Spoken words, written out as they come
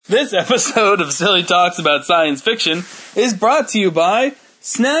This episode of Silly Talks About Science Fiction is brought to you by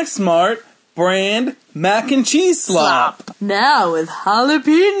Snack Smart brand mac and cheese slop. Now with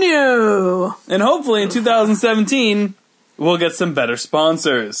jalapeno. And hopefully in 2017, we'll get some better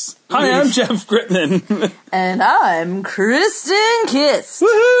sponsors. Hi, I'm Jeff Gritman. And I'm Kristen Kiss.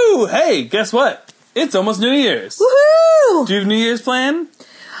 Woohoo! Hey, guess what? It's almost New Year's. Woohoo! Do you have New Year's plan?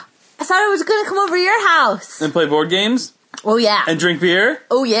 I thought I was going to come over to your house. And play board games? Oh, yeah. And drink beer?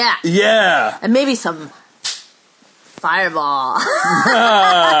 Oh, yeah. Yeah. And maybe some Fireball.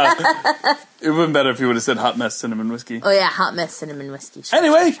 It would have been better if you would have said hot mess cinnamon whiskey. Oh, yeah. Hot mess cinnamon whiskey. Sure,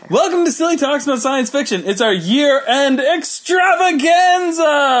 anyway, sure. Welcome to Silly Talks About Science Fiction. It's our year-end extravaganza!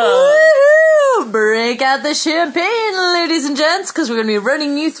 Woohoo! Break out the champagne, ladies and gents, because we're going to be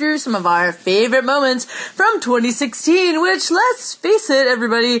running you through some of our favorite moments from 2016, which, let's face it,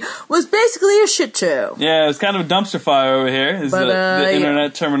 everybody, was basically a shit show. Yeah, it was kind of a dumpster fire over here, as the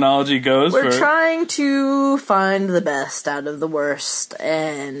internet terminology goes. We're trying to find the best out of the worst,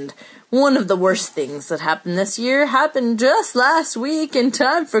 and one of the worst things that happened this year happened just last week in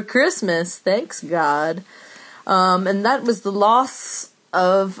time for Christmas, thanks God. And that was the loss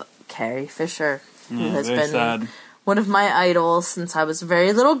of Carrie Fisher, who has been sad. One of my idols since I was a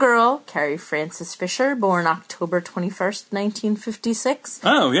very little girl. Carrie Frances Fisher, born October 21st, 1956.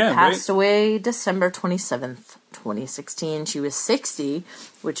 Oh, yeah, passed away December 27th, 2016. She was 60,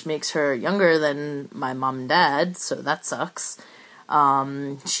 which makes her younger than my mom and dad, so that sucks.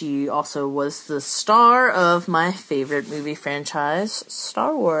 She also was the star of my favorite movie franchise,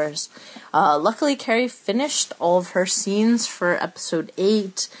 Star Wars. Luckily, Carrie finished all of her scenes for episode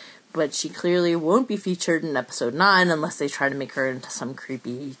 8, but she clearly won't be featured in episode 9 unless they try to make her into some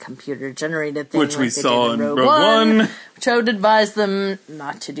creepy computer-generated thing. Which we saw in Rogue One. Which I would advise them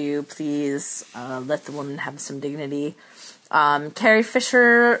not to do, please. Let the woman have some dignity. Carrie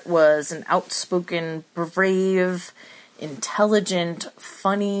Fisher was an outspoken, brave, intelligent,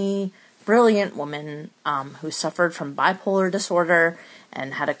 funny, brilliant woman who suffered from bipolar disorder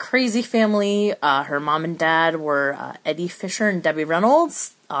and had a crazy family. Her mom and dad were Eddie Fisher and Debbie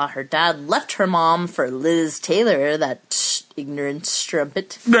Reynolds. Her dad left her mom for Liz Taylor, that ignorant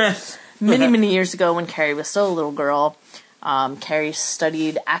strumpet. many years ago when Carrie was still a little girl. Carrie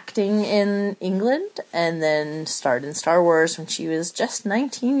studied acting in England and then starred in Star Wars when she was just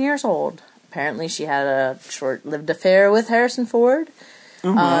 19 years old. Apparently she had a short-lived affair with Harrison Ford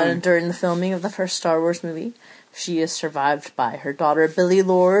during the filming of the first Star Wars movie. She is survived by her daughter Billie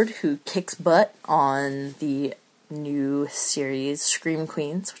Lourd, who kicks butt on the new series Scream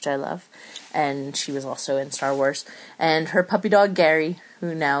Queens, which I love. And she was also in Star Wars. And her puppy dog Gary,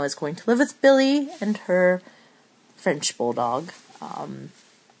 who now is going to live with Billie and her French bulldog.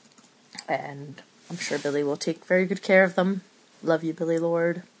 And I'm sure Billie will take very good care of them. Love you, Billie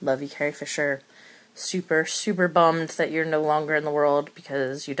Lourd. Love you, Carrie Fisher. Super, super bummed that you're no longer in the world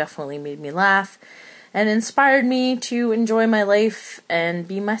because you definitely made me laugh and inspired me to enjoy my life and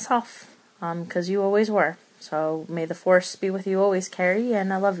be myself, because you always were. So may the force be with you always, Carrie,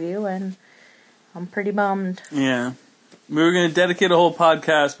 and I love you, and I'm pretty bummed. Yeah. We were going to dedicate a whole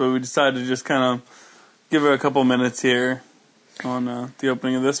podcast, but we decided to just kind of give her a couple minutes here on the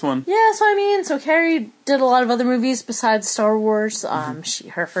opening of this one. Yeah, so Carrie did a lot of other movies besides Star Wars.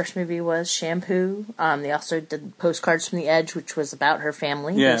 Her first movie was Shampoo. They also did Postcards from the Edge, which was about her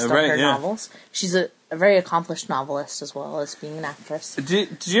family based on her novels. She's a very accomplished novelist as well as being an actress.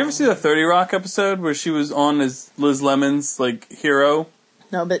 Did you ever see the 30 Rock episode where she was on as Liz Lemon's hero?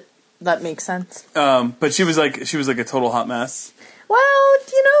 No, but that makes sense. But she was like a total hot mess. Well,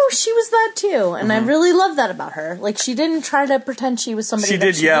 she was that too, and I really love that about her. She didn't try to pretend she was somebody. She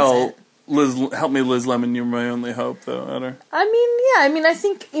did yell, "Liz, help me, Liz Lemon, you're my only hope," though, at her. I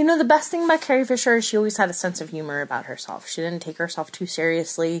think, the best thing about Carrie Fisher is she always had a sense of humor about herself. She didn't take herself too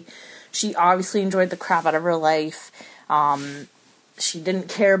seriously. She obviously enjoyed the crap out of her life. She didn't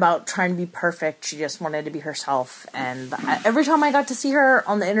care about trying to be perfect. She just wanted to be herself. And every time I got to see her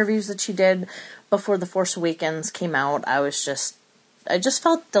on the interviews that she did before The Force Awakens came out, I just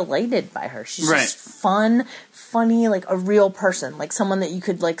felt delighted by her. She's just fun, funny, a real person. Someone that you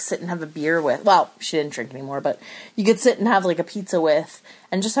could, sit and have a beer with. Well, she didn't drink anymore, but you could sit and have, a pizza with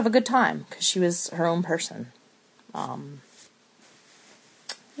and just have a good time because she was her own person.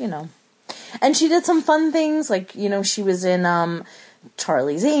 And she did some fun things, she was in,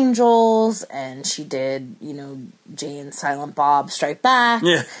 Charlie's Angels, and she did, Jay and Silent Bob Strike Back.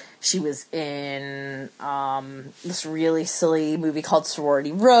 Yeah. She was in this really silly movie called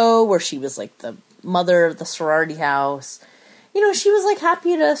Sorority Row, where she was, the mother of the sorority house. She was,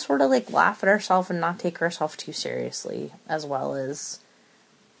 happy to sort of, laugh at herself and not take herself too seriously, as well as,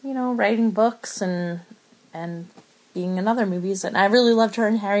 writing books and being in other movies. And I really loved her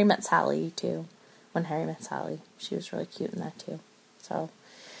in Harry Met Sally, too. When Harry Met Sally. She was really cute in that, too. So,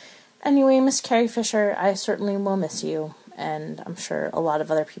 anyway, Miss Carrie Fisher, I certainly will miss you. And I'm sure a lot of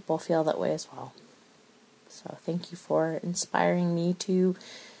other people feel that way as well. So, thank you for inspiring me to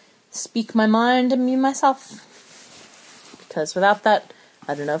speak my mind and be myself. Because without that,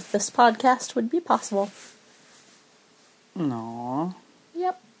 I don't know if this podcast would be possible. Aww.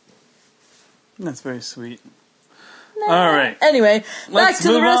 Yep. That's very sweet. Nah. All right. Anyway, back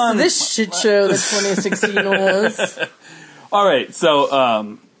to the rest on. of this shit show that 2016 was. All right, so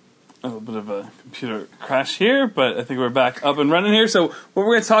a little bit of a computer crash here, but I think we're back up and running here. So what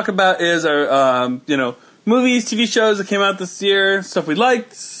we're going to talk about is our, movies, TV shows that came out this year, stuff we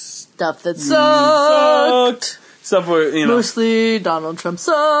liked, Stuff that sucked. stuff where, Mostly Donald Trump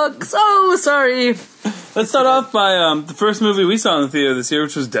sucks. Oh, sorry. Let's start off by the first movie we saw in the theater this year,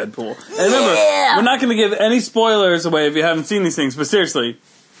 which was Deadpool. And remember, we're not going to give any spoilers away if you haven't seen these things, but seriously,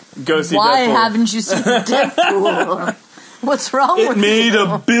 go see Why Deadpool. haven't you seen Deadpool? What's wrong with you? It made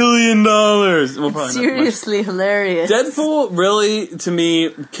 $1 billion. Well, probably Seriously hilarious. Deadpool really, to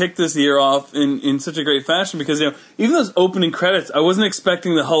me, kicked this year off in such a great fashion because, even those opening credits, I wasn't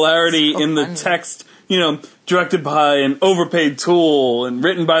expecting the hilarity in the text, directed by an overpaid tool and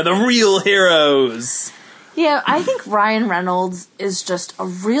written by the real heroes. Yeah, I think Ryan Reynolds is just a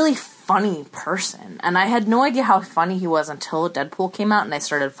really funny person. And I had no idea how funny he was until Deadpool came out and I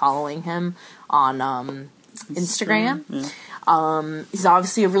started following him on Instagram. Yeah. He's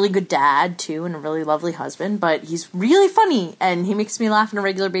obviously a really good dad, too, and a really lovely husband, but he's really funny, and he makes me laugh on a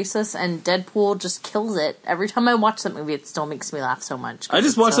regular basis, and Deadpool just kills it. Every time I watch that movie, it still makes me laugh so much. I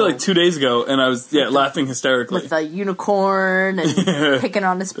just watched it like 2 days ago, and I was, laughing hysterically. With a unicorn and picking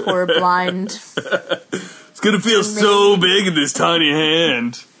on his poor blind... It's gonna feel so big in this tiny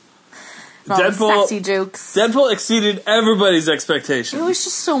hand. Deadpool, sassy jokes. Deadpool exceeded everybody's expectations. It was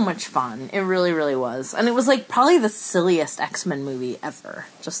just so much fun. It really, really was. And it was like probably the silliest X-Men movie ever.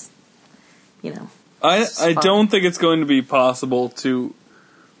 Just, I don't think it's going to be possible to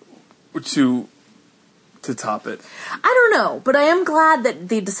top it. I don't know, but I am glad that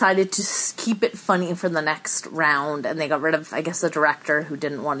they decided to keep it funny for the next round, and they got rid of, I guess, the director who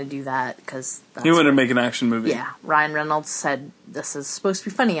didn't want to do that, because... He wanted to make an action movie. Yeah, Ryan Reynolds said, this is supposed to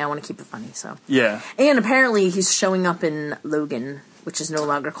be funny, I want to keep it funny, so... Yeah. And apparently he's showing up in Logan, which is no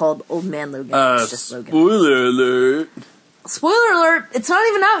longer called Old Man Logan, it's just Logan. Spoiler alert! Spoiler alert, it's not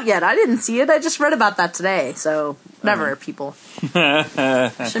even out yet, I didn't see it, I just read about that today, so... Whatever, people.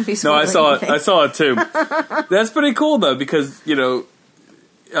 Shouldn't be spoiling anything. I saw it too. That's pretty cool though, because because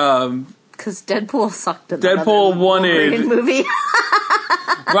Deadpool sucked. Deadpool wanted movie.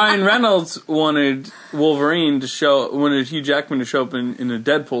 Ryan Reynolds wanted wanted Hugh Jackman to show up in a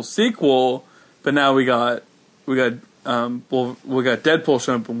Deadpool sequel, but now we got Deadpool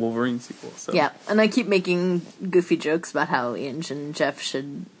showing up in Wolverine sequel. So. Yeah, and I keep making goofy jokes about how Ange and Jeff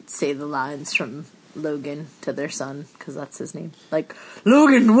should say the lines from Logan to their son, because that's his name. Like,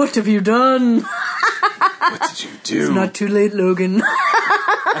 Logan, what have you done? What did you do? It's not too late, Logan.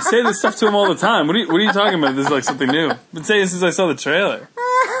 I say this stuff to him all the time. What are you talking about? This is like something new. I've been saying this since I saw the trailer.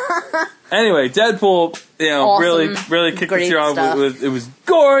 Anyway, Deadpool, awesome. really kicked Great this year off. It was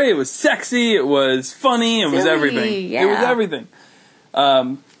gory, it was sexy, it was funny, it was everything. Yeah. It was everything.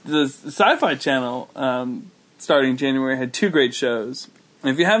 The Sci-Fi Channel, starting in January, had 2 great shows. And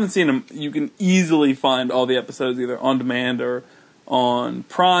if you haven't seen them, you can easily find all the episodes either on demand or on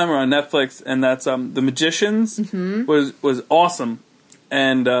Prime or on Netflix. And that's The Magicians was awesome.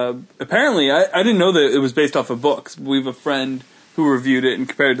 And apparently, I didn't know that it was based off of books. We have a friend who reviewed it and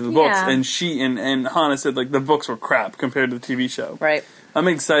compared it to the books. And she and Hannah said like the books were crap compared to the TV show. Right. I'm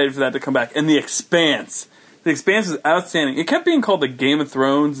excited for that to come back. And The Expanse. The Expanse was outstanding. It kept being called the Game of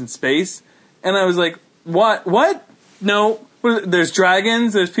Thrones in space. And I was like, what? No. There's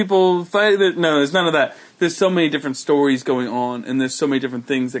dragons, there's people fighting. No, there's none of that. There's so many different stories going on, and there's so many different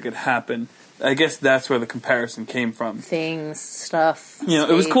things that could happen. I guess that's where the comparison came from. Things, stuff.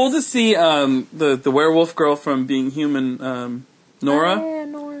 It was cool to see the werewolf girl from Being Human, Nora. Oh, yeah,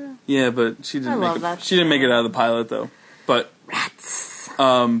 Nora. Yeah, but she didn't make it. She didn't make it out of the pilot though. But rats.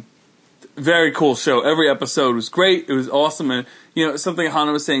 Very cool show. Every episode was great. It was awesome, and something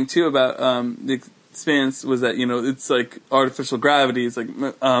Hannah was saying too about the Expanse was that it's like artificial gravity. It's like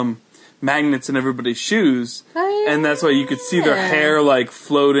magnets in everybody's shoes, and that's why you could see their hair like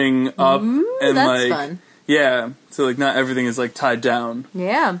floating up. And that's fun. Yeah, so like not everything is like tied down.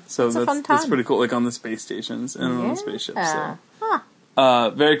 Yeah, so that's a fun time. That's pretty cool. Like on the space stations and on the spaceships. So.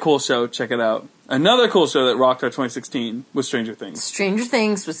 Very cool show. Check it out. Another cool show that rocked our 2016 was Stranger Things. Stranger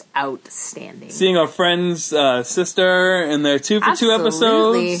Things was outstanding. Seeing our friend's sister in their 2 for 2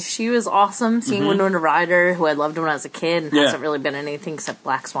 Absolutely. episodes. She was awesome. Seeing Winona Ryder, who I loved when I was a kid, and Yeah. hasn't really been in anything except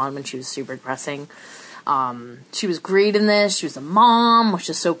Black Swan when she was super depressing. She was great in this. She was a mom, which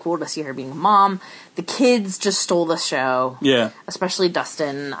is so cool to see her being a mom. The kids just stole the show. Yeah. Especially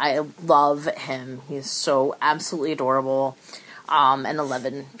Dustin. I love him. He's so absolutely adorable. And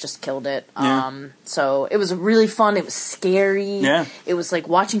 11 just killed it. Yeah. So it was really fun. It was scary. Yeah. It was like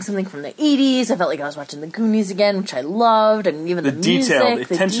watching something from the 80s. I felt like I was watching the Goonies again, which I loved. I mean, even the detail, music,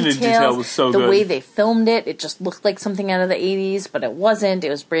 the attention to detail was so the good. The way they filmed it, it just looked like something out of the 80s, but it wasn't. It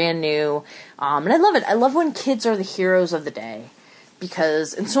was brand new. And I love it. I love when kids are the heroes of the day.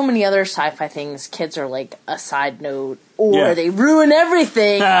 Because in so many other sci-fi things, kids are like a side note, or they ruin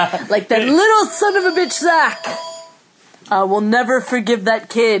everything. Like that little son of a bitch Zach. I will never forgive that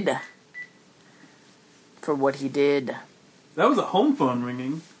kid for what he did. That was a home phone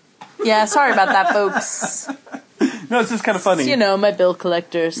ringing. Yeah, sorry about that, folks. No, it's just kind of funny. You know, my bill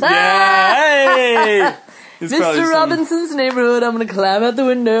collectors. Yeah, hey! Mr. Robinson's neighborhood, I'm gonna climb out the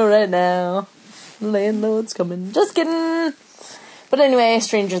window right now. Landlord's coming. Just kidding. But anyway,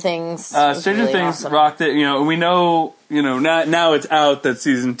 Stranger Things. Stranger really Things awesome. rocked it. You know, we know, now it's out that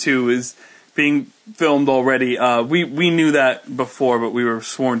season 2 is being filmed already. We knew that before, but we were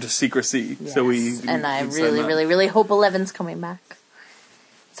sworn to secrecy. Yes. So we and I said really, that. really, really hope 11's coming back.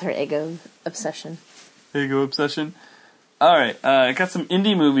 It's her ego obsession. There you go, obsession. All right, I got some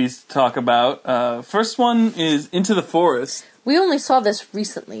indie movies to talk about. First one is Into the Forest. We only saw this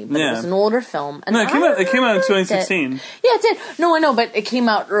recently, but it was an older film. And No, it came out in 2016. Yeah, it did. No, I know, but it came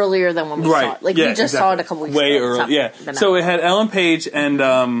out earlier than when we saw it. Like, we just saw it a couple weeks ago. Way early, yeah. So it had Ellen Page and...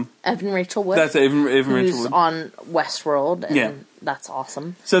 Evan Rachel Wood. That's Evan Rachel Wood. Who's on Westworld, and that's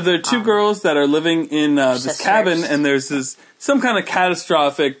awesome. So there are two girls that are living in this sisters. cabin, and there's some kind of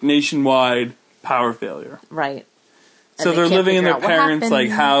catastrophic nationwide power failure. Right. And So they're can't living in figure their out what parents'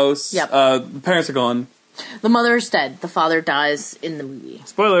 happened. house. Yep. The parents are gone. The mother's dead. The father dies in the movie.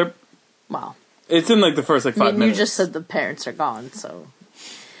 Spoiler. Wow. It's in like the first 5 minutes. You just said the parents are gone, so...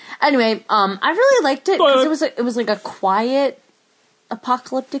 Anyway, I really liked it because it was like a quiet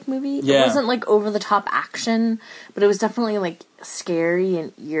apocalyptic movie. Yeah. It wasn't like over the top action, but it was definitely like scary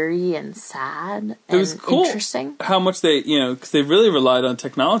and eerie and sad and It was cool interesting. how much they, because they really relied on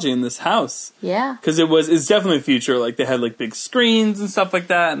technology in this house. Yeah. Because it's definitely a future. Like they had like big screens and stuff like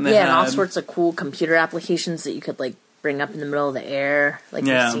that, and they and all had sorts of cool computer applications that you could like bring up in the middle of the air, like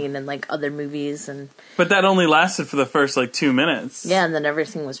you've seen in like other movies, and But that only lasted for the first like 2 minutes. and then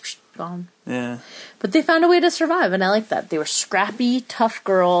everything was gone. Yeah. But they found a way to survive, and I like that. They were scrappy, tough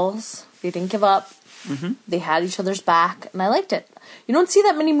girls. They didn't give up. Mm-hmm. They had each other's back, and I liked it. You don't see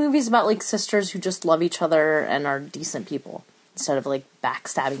that many movies about like sisters who just love each other and are decent people instead of like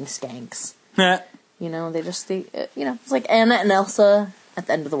backstabbing skanks. It's like Anna and Elsa at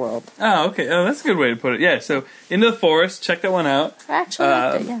the end of the world. Oh, okay. Oh, that's a good way to put it. Yeah. So Into the Forest, check that one out. I actually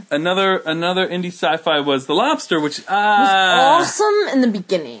liked it. Yeah, Another indie sci-fi was The Lobster, which it was awesome in the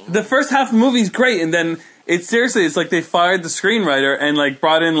beginning. The first half of the movie is great, and then it's like they fired the screenwriter and like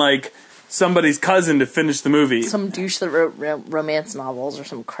brought in like somebody's cousin to finish the movie. Some douche that wrote romance novels or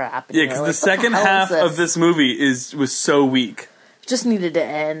some crap. Yeah, because the second half of this movie was so weak. Just needed to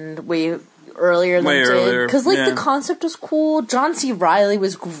end way earlier than it did. Because the concept was cool. John C. Reilly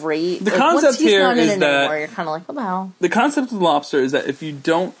was great. The concept once he's here not in is it that anymore, you're kind of like, what the hell? The concept of The Lobster is that if you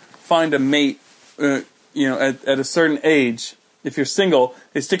don't find a mate, at a certain age, if you're single,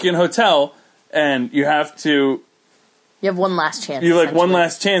 they stick you in a hotel, and you have to. You have one last chance. You like one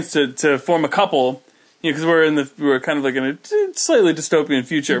last chance to form a couple, because we're kind of like in a slightly dystopian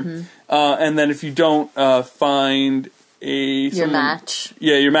future, Mm-hmm. and then if you don't find your match,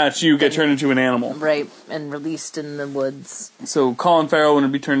 you get turned into an animal, right, and released in the woods. So Colin Farrell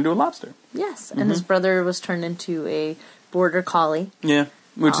would be turned into a lobster. Yes, and his brother was turned into a border collie. Yeah.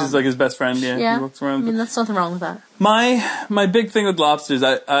 Which is like his best friend, He walks around. I mean, that's nothing wrong with that. My big thing with lobsters,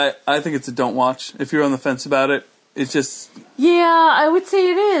 I think it's a don't watch. If you're on the fence about it, it's just... Yeah, I would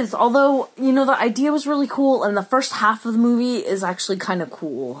say it is. Although, the idea was really cool, and the first half of the movie is actually kind of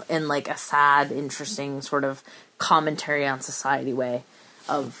cool in like a sad, interesting sort of commentary on society way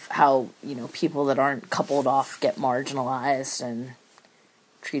of how, people that aren't coupled off get marginalized and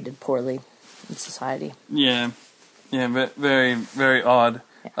treated poorly in society. Yeah. Yeah, very, very odd.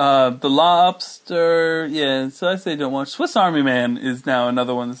 Yeah. The Lobster, so I say don't watch. Swiss Army Man is now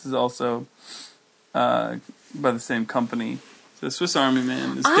another one. This is also by the same company. So Swiss Army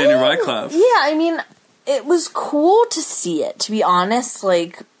Man is Danny Radcliffe. Yeah, I mean, it was cool to see it, to be honest.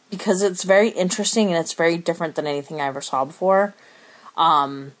 Like, because it's very interesting and it's very different than anything I ever saw before.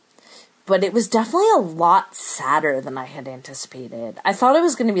 But it was definitely a lot sadder than I had anticipated. I thought it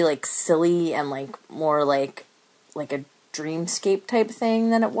was going to be, like, silly and, like, more like a dreamscape type thing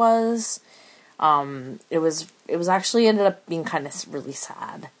than it was. It was actually ended up being kind of really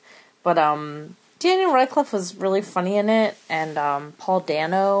sad. But, Daniel Radcliffe was really funny in it, and, Paul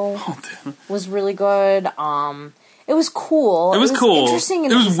Dano was really good. It was cool. It was cool. Interesting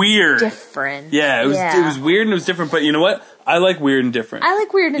and it was weird. Different. Yeah, it was weird and it was different, but you know what? I like weird and different. I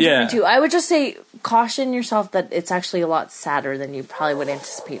like weird and different too. I would just say caution yourself that it's actually a lot sadder than you probably would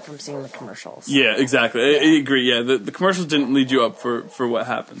anticipate from seeing the commercials. Yeah, exactly. I agree. Yeah, the commercials didn't lead you up for what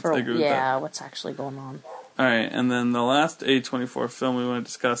happened. I agree with that. Yeah, what's actually going on. All right, and then the last A24 film we want to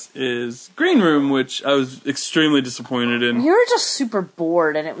discuss is Green Room, which I was extremely disappointed in. You were just super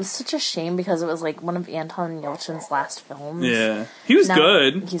bored, and it was such a shame because it was like one of Anton Yelchin's last films. Yeah, he was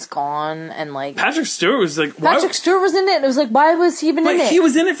good. He's gone, and like Patrick Stewart was like, Patrick Stewart was in it. And it was like, why was he even in it? He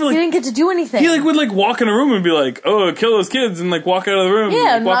was in it for like he didn't get to do anything. He like would like walk in a room and be like, "Oh, kill those kids," and like walk out of the room.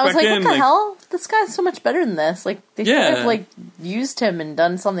 Yeah, and, like, walk I was back like, in, what the hell? This guy's so much better than this. Like they could have like used him and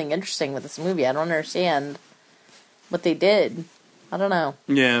done something interesting with this movie. I don't understand what they did. I don't know.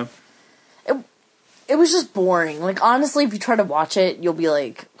 Yeah. It was just boring. Like, honestly, if you try to watch it, you'll be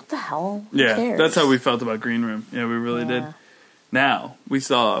like, what the hell? Who cares? That's how we felt about Green Room. Yeah, we really did. Now, we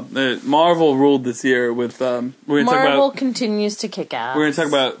saw Marvel ruled this year with we're going to talk about Marvel continues to kick ass. We're going to talk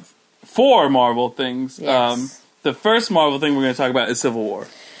about 4 Marvel things. Yes. The first Marvel thing we're going to talk about is Civil War.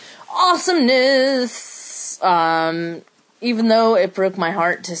 Awesomeness! Even though it broke my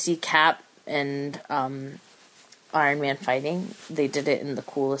heart to see Cap and Iron Man fighting, they did it in the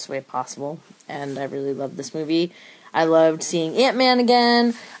coolest way possible, and I really loved this movie. I loved seeing Ant-Man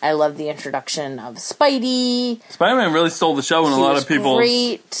again. I loved the introduction of Spidey. Spider-Man really stole the show in a lot of people's...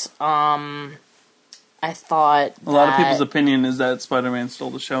 great. I thought a lot of people's opinion is that Spider-Man stole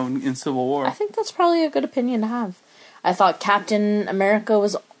the show in Civil War. I think that's probably a good opinion to have. I thought Captain America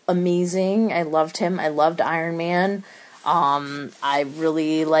was amazing. I loved him. I loved Iron Man. I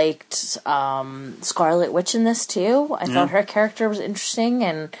really liked Scarlet Witch in this too. I thought her character was interesting,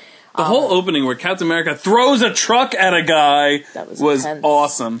 and the whole opening where Captain America throws a truck at a guy was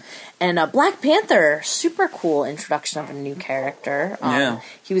awesome. And Black Panther, super cool introduction of a new character.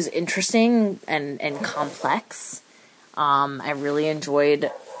 He was interesting and complex. I really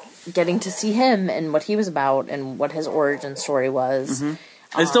enjoyed getting to see him and what he was about and what his origin story was.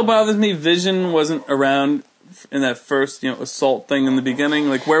 It still bothers me Vision wasn't around in that first, assault thing in the beginning.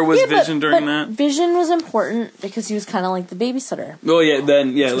 Like, where was Vision during that? Vision was important because he was kind of like the babysitter. Well, later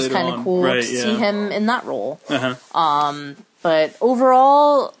on. It was kind of cool to see him in that role. Uh-huh. But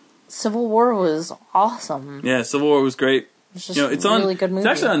overall, Civil War was awesome. Yeah, Civil War was great. It's just it's a really good movie.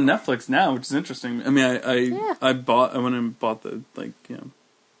 It's actually on Netflix now, which is interesting. I mean, I went and bought the,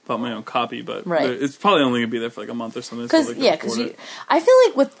 bought my own copy, but it's probably only going to be there for like a month or something. Because I feel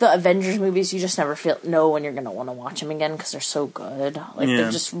like with the Avengers movies, you just never know when you're going to want to watch them again because they're so good. Like,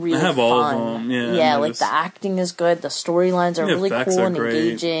 they're just really fun. I have all of them. Yeah, like the acting is good. The storylines are really cool and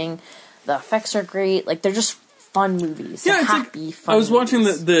engaging. The effects are great. Like, they're just fun movies. Yeah, happy, fun I was watching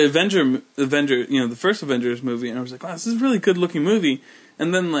movies. the Avenger, the first Avengers movie, and I was like, wow, this is a really good looking movie.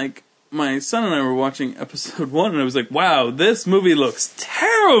 And then, like, my son and I were watching episode 1, and I was like, wow, this movie looks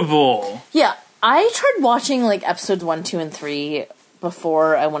terrible. Yeah, I tried watching, like, episodes 1, 2, and 3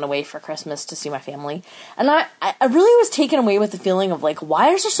 before I went away for Christmas to see my family. And I really was taken away with the feeling of, like,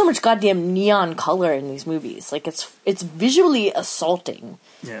 why is there so much goddamn neon color in these movies? Like, it's visually assaulting.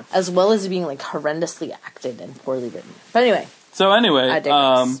 Yeah. As well as being, like, horrendously acted and poorly written. But anyway.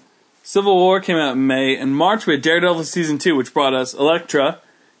 Civil War came out in May. In March, we had Daredevil Season 2, which brought us Elektra.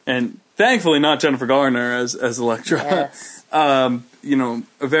 And thankfully not Jennifer Garner as Elektra. Yes. A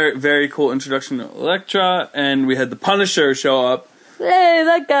very, very cool introduction to Elektra. And we had the Punisher show up. Hey,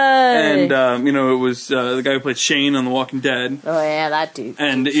 that guy! And, it was the guy who played Shane on The Walking Dead. Oh, yeah, that dude.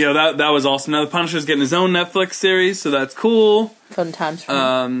 And, that was awesome. Now the Punisher's getting his own Netflix series, so that's cool. Fun times for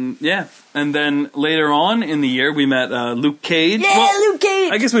him. Yeah. And then later on in the year, we met Luke Cage. Yeah, Luke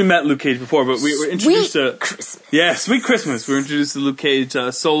Cage! I guess we met Luke Cage before, but we were introduced to... Christmas. Yeah, Sweet Christmas. We were introduced to Luke Cage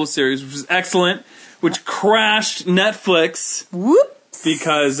solo series, which was excellent, which crashed Netflix. Whoop!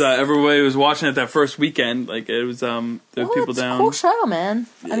 Because everybody was watching it that first weekend. Like, it was, there were people down. It's a cool show, man.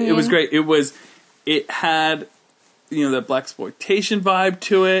 It was great. It had, that blaxploitation vibe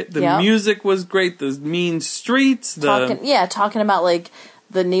to it. The music was great. The mean streets. Talking about, like,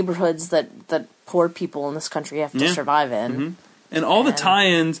 the neighborhoods that poor people in this country have to survive in. Mm-hmm. And all the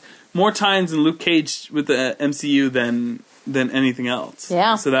tie-ins, more tie-ins in Luke Cage with the MCU than than anything else.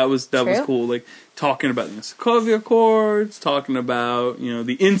 Yeah. So that was True. cool. Like talking about the Sokovia Accords, talking about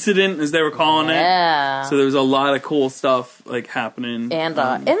the incident as they were calling it. Yeah. So there was a lot of cool stuff like happening. And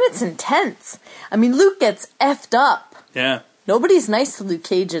it's intense. I mean, Luke gets effed up. Yeah. Nobody's nice to Luke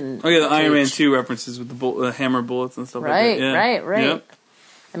Cage and Oh yeah, the Luke Iron Man Cage. 2 references with the hammer bullets and stuff Right, like that. Yeah. right. Yep.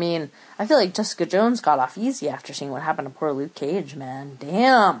 I mean, I feel like Jessica Jones got off easy after seeing what happened to poor Luke Cage, man.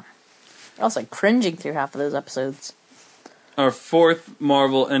 Damn. I was like cringing through half of those episodes. Our fourth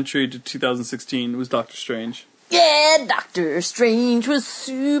Marvel entry to 2016 was Doctor Strange. Yeah, Doctor Strange was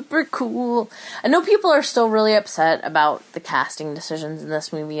super cool. I know people are still really upset about the casting decisions in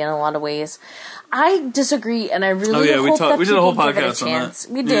this movie in a lot of ways. I disagree, and I really hope that we did a whole people give it a podcast on chance.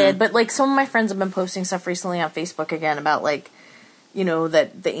 that. We did, but like some of my friends have been posting stuff recently on Facebook again about like,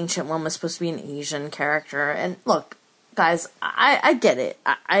 that the Ancient One was supposed to be an Asian character. And look, guys, I get it.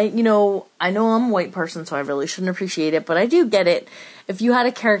 I know I'm a white person, so I really shouldn't appreciate it, but I do get it. If you had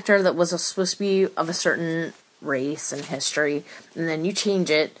a character that was supposed to be of a certain race and history, and then you change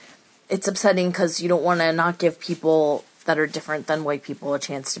it, it's upsetting because you don't want to not give people that are different than white people a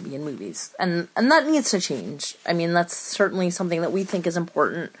chance to be in movies. And that needs to change. I mean, that's certainly something that we think is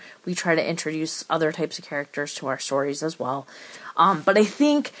important. We try to introduce other types of characters to our stories as well. But I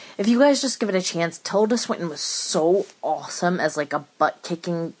think if you guys just give it a chance, Tilda Swinton was so awesome as like a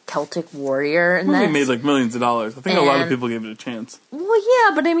butt-kicking Celtic warrior. And They made like millions of dollars. I think a lot of people gave it a chance. Well,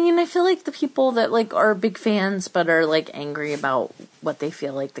 yeah, but I mean, I feel like the people that like are big fans but are like angry about what they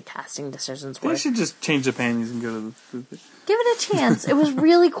feel like the casting decisions were. They should just change the panties and go to the movie. Give it a chance. It was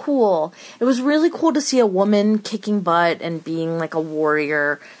really cool. It was really cool to see a woman kicking butt and being like a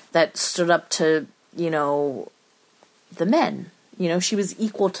warrior that stood up to, the men. She was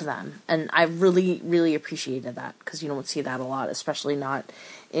equal to them. And I really, really appreciated that because you don't see that a lot, especially not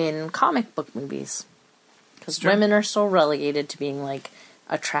in comic book movies. Because women are still relegated to being like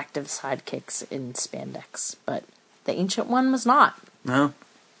attractive sidekicks in spandex. But the Ancient One was not. No.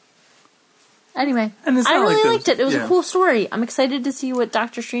 Anyway, And it's I not really like liked it. It was yeah. a cool story. I'm excited to see what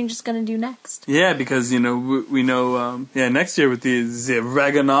Doctor Strange is going to do next. Yeah, because, we know, next year with the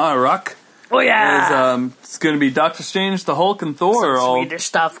Ragnarok. Oh, yeah. It's going to be Doctor Strange, the Hulk, and Thor Some all Swedish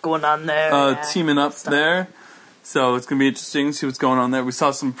stuff going on there. teaming up there. So it's going to be interesting to see what's going on there. We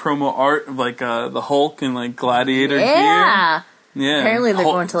saw some promo art of, like, the Hulk and, like, gladiator gear. Yeah. Yeah. Apparently they're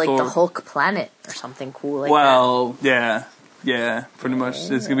Hulk, going to, like, Thor. the Hulk planet or something cool like that. Yeah, pretty much.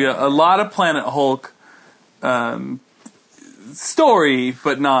 It's going to be a lot of Planet Hulk story,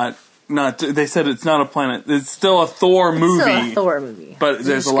 but not. They said it's not a Planet. It's still a Thor movie. It's still a Thor movie. But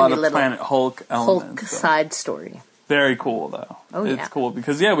there's a lot of Planet Hulk elements. Hulk side story. Very cool, though. Oh, yeah. It's cool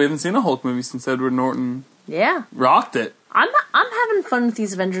because, we haven't seen a Hulk movie since Edward Norton Yeah. rocked it. I'm having fun with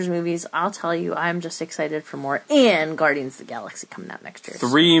these Avengers movies. I'll tell you, I'm just excited for more. And Guardians of the Galaxy coming out next year.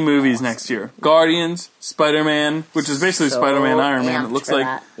 3 movies next year. Guardians, Spider-Man, which is basically So Spider-Man, Iron Man, it amped looks for like.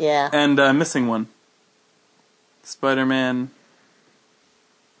 that. Yeah. And missing one. Spider-Man.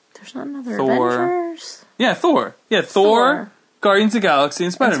 There's not another Thor. Avengers? Yeah, Thor. Yeah, Thor, Guardians of the Galaxy,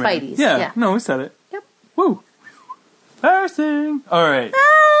 and Spider-Man. Spideys, Yeah, yeah. no, we said it. Yep. Woo. Embarrassing. Alright.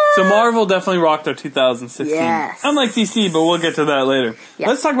 So Marvel definitely rocked our 2016. Yes. Unlike DC, but we'll get to that later. Yeah.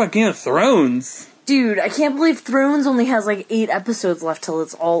 Let's talk about Game of Thrones. Dude, I can't believe Thrones only has like 8 episodes left till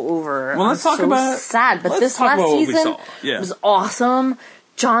it's all over. Well, let's I'm talk so about- sad, but let's this talk last about what we season saw. Yeah. was awesome.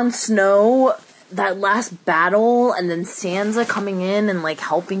 Jon Snow, that last battle, and then Sansa coming in and like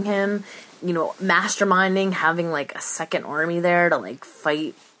helping him, masterminding, having like a second army there to like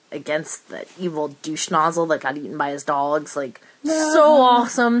fight against the evil douche nozzle that got eaten by his dogs. Like, so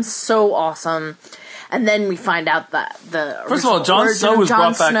awesome, so awesome. And then we find out that the First of all, Jon Snow was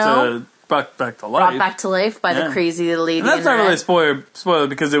brought back to life. brought back to life by the crazy lady. And that's in not really a red. spoiler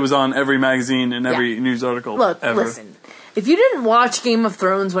because it was on every magazine and every news article Look, ever. listen. If you didn't watch Game of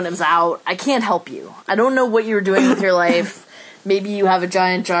Thrones when it was out, I can't help you. I don't know what you were doing with your life. Maybe you have a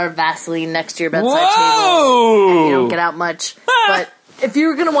giant jar of Vaseline next to your bedside table. And you don't get out much. But if you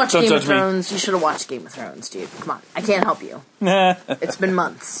were going to watch Don't Game of judge me. Thrones, you should have watched Game of Thrones, dude. Come on. I can't help you. It's been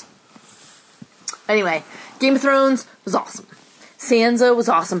months. Anyway, Game of Thrones was awesome. Sansa was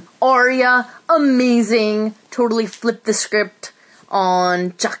awesome. Arya, amazing. Totally flipped the script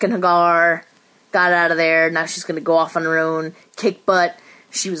on Jaqen Hagar. Got out of there. Now she's going to go off on her own. Kick butt.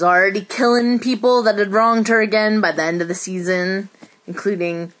 She was already killing people that had wronged her again by the end of the season,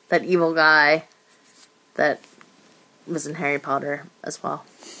 including that evil guy that was in Harry Potter as well.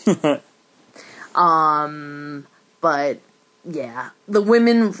 But yeah, the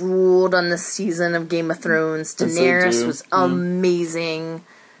women ruled on this season of Game of Thrones. Yes, they Daenerys do. was amazing.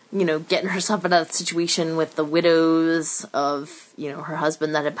 getting herself out of that situation with the widows of, her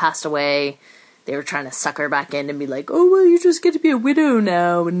husband that had passed away. They were trying to suck her back in and be like, oh, well, you just get to be a widow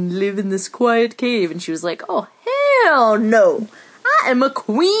now and live in this quiet cave. And she was like, oh, hell no. I am a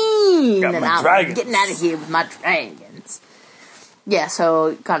queen. Got and my I'm dragons. getting out of here with my dragons. Yeah,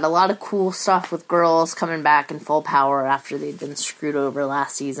 so got a lot of cool stuff with girls coming back in full power after they'd been screwed over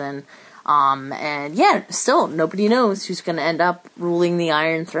last season. And yeah, still, nobody knows who's going to end up ruling the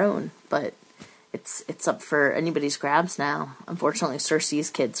Iron Throne. But it's up for anybody's grabs now. Unfortunately, Cersei's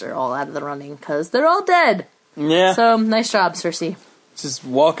kids are all out of the running because they're all dead. Yeah. So, nice job, Cersei. Just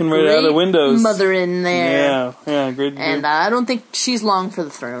walking right out of the windows. Mother in there. Yeah, great. And I don't think she's long for the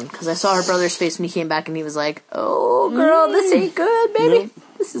throne because I saw her brother's face when he came back and he was like, oh, girl, this ain't good, baby. Nope.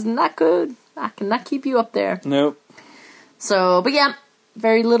 This is not good. I cannot keep you up there. Nope. So, but yeah,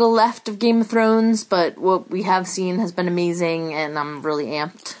 very little left of Game of Thrones, but what we have seen has been amazing and I'm really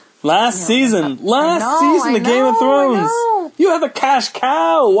amped. Last season of Game of I Thrones. know. You have a cash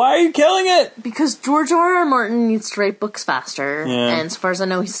cow. Why are you killing it? Because George R.R. Martin needs to write books faster. Yeah. And as far as I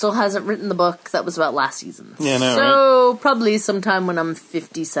know, he still hasn't written the book that was about last season. Yeah, no, so probably sometime when I'm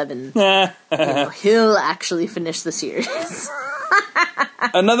 57, he'll actually finish the series.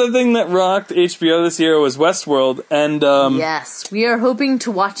 Another thing that rocked HBO this year was Westworld, and yes, we are hoping to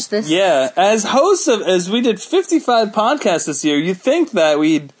watch this. Yeah, as hosts as we did 55 podcasts this year, you'd think that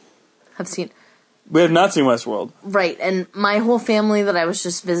we have not seen Westworld. Right, and my whole family that I was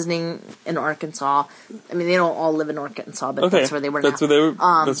just visiting in Arkansas, I mean, they don't all live in Arkansas, but that's where they were now. That's where they were.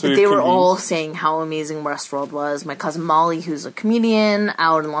 But they were all saying how amazing Westworld was. My cousin Molly, who's a comedian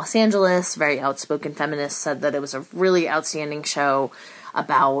out in Los Angeles, very outspoken feminist, said that it was a really outstanding show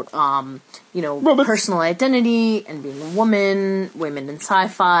about, personal identity and being a women in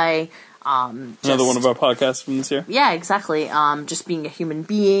sci-fi. Another one of our podcasts from this year. Yeah, exactly. Just being a human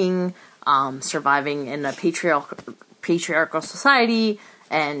being, surviving in a patriarchal society,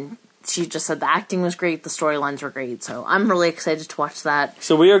 and she just said the acting was great, the storylines were great, so I'm really excited to watch that.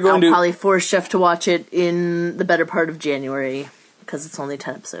 So we are going I'll probably force Jeff to watch it in the better part of January, because it's only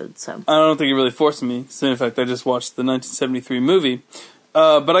 10 episodes, so. I don't think you're really forcing me. So in fact, I just watched the 1973 movie.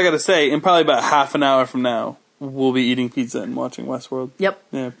 But I gotta say, in probably about half an hour from now, we'll be eating pizza and watching Westworld. Yep.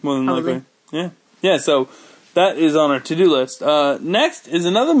 Yeah, more than likely. Yeah. Yeah, so that is on our to-do list. Next is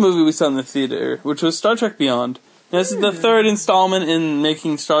another movie we saw in the theater, which was Star Trek Beyond. Now, this is the third installment in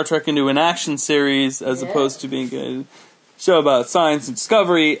making Star Trek into an action series as opposed to being a show about science and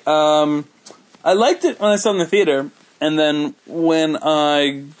discovery. I liked it when I saw it in the theater, and then when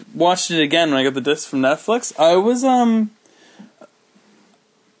I watched it again when I got the disc from Netflix, I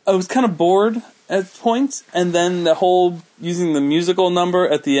was kind of bored at points, and then the whole using the musical number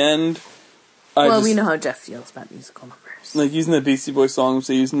at the end. We know how Jeff feels about musical numbers. Like using the Beastie Boys song, which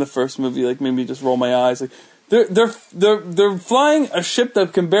they used in the first movie, like made me just roll my eyes. Like they're flying a ship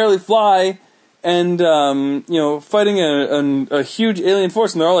that can barely fly, and fighting a huge alien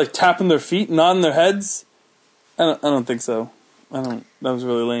force, and they're all like tapping their feet, nodding their heads. I don't think so. That was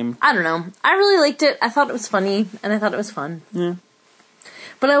really lame. I don't know. I really liked it. I thought it was funny, and I thought it was fun. Yeah.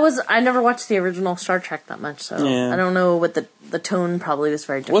 But I never watched the original Star Trek that much, so I don't know what the tone probably was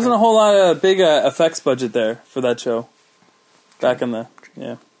very different. Wasn't a whole lot of big effects budget there for that show. Back in the,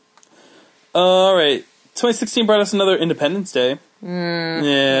 Alright, 2016 brought us another Independence Day.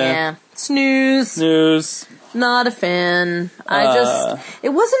 Yeah. Snooze. Not a fan. It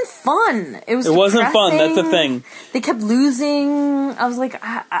wasn't fun. It wasn't fun, that's the thing. They kept losing. I was like,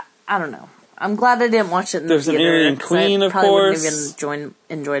 I don't know. I'm glad I didn't watch it in the theater. There's an alien queen, of course. I probably wouldn't have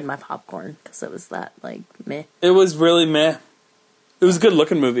enjoyed my popcorn because it was that, meh. It was really meh. It was a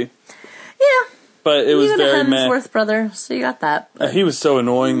good-looking movie. Yeah. But it was very meh. Hemsworth brother, so you got that. He was so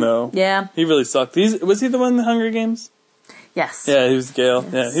annoying, though. Yeah. He really sucked. Was he the one in the Hunger Games? Yes. Yeah, he was Gale.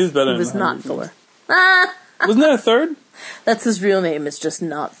 Yes. Yeah, he was better than the Hunger Games. He was not Thor. Wasn't there a third? That's his real name. It's just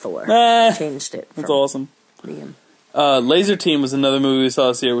not Thor. Changed it. That's awesome. Liam. Laser Team was another movie we saw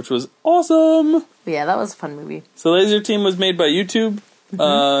this year, which was awesome. Yeah, that was a fun movie. So Laser Team was made by YouTube,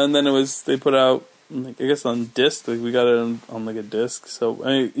 and then they put out, I guess on disc. Like we got it on a disc. So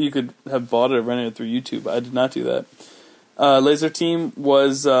you could have bought it or rented it through YouTube. I did not do that. Laser Team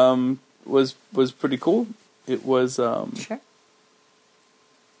was pretty cool. It was sure.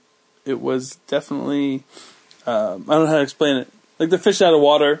 It was definitely I don't know how to explain it. Like the fish out of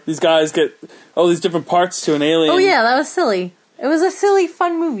water. These guys get all these different parts to an alien. Oh yeah, that was silly. It was a silly,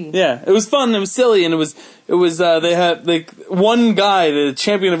 fun movie. Yeah, it was fun. It was silly, and it was. They had one guy, the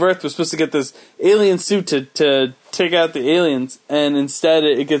champion of Earth, was supposed to get this alien suit to take out the aliens, and instead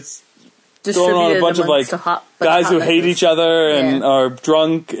it gets going on a bunch of like guys who hate each other and are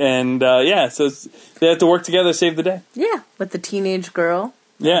drunk, and so they have to work together to save the day. Yeah, with the teenage girl.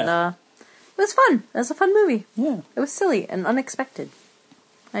 Yeah, and, it was fun. It was a fun movie. Yeah, it was silly and unexpected.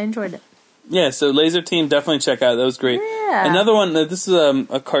 I enjoyed it. Yeah, so Laser Team, definitely check out. That was great. Yeah. Another one. This is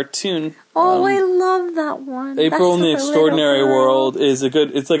a cartoon. Oh, I love that one. April in the Extraordinary World is a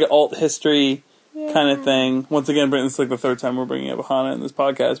good. It's like an alt history. Kind of thing. Once again, this is like the third time we're bringing up Hannah in this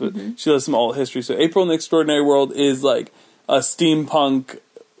podcast, but she does some alt history. So April in the Extraordinary World is like a steampunk,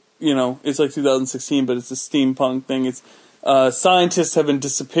 it's like 2016, but it's a steampunk thing. It's scientists have been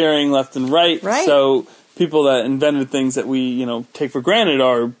disappearing left and right. So people that invented things that we, take for granted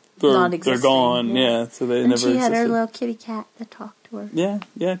they're gone. Yeah, so they never existed. She had her little kitty cat that talked to her. Yeah,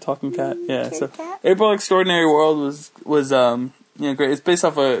 talking cat. Yeah, so cat. April Extraordinary World was great. It's based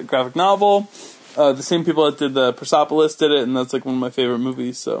off a graphic novel. The same people that did the Persepolis did it, and that's like one of my favorite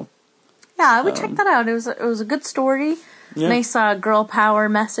movies. So yeah, I would check that out. It was a good story. Yeah. Nice girl power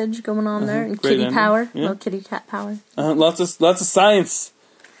message going on there, and kitty ending. Power, little kitty cat power. Lots of science.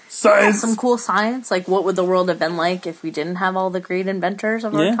 Yeah, some cool science. Like, what would the world have been like if we didn't have all the great inventors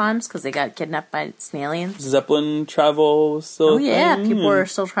of our times because they got kidnapped by aliens? Zeppelin travel was still. Oh yeah, people were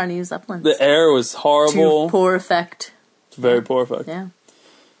still trying to use Zeppelins. The air was horrible. Poor effect. Very poor effect. Yeah.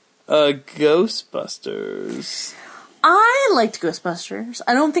 Ghostbusters. I liked Ghostbusters.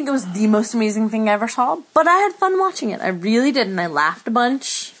 I don't think it was the most amazing thing I ever saw, but I had fun watching it. I really did, and I laughed a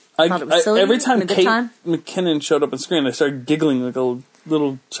bunch. I thought it was silly. Every time Kate McKinnon showed up on screen, I started giggling like a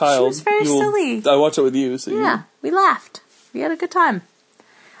little child. She was very silly. I watched it with you. So we laughed. We had a good time.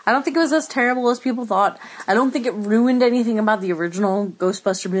 I don't think it was as terrible as people thought. I don't think it ruined anything about the original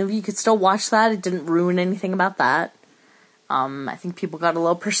Ghostbuster movie. You could still watch that. It didn't ruin anything about that. I think people got a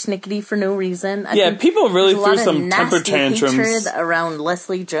little persnickety for no reason. People really threw some temper tantrums hatred around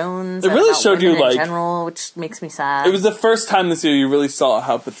Leslie Jones. It really showed you, like, in general, which makes me sad. It was the first time this year you really saw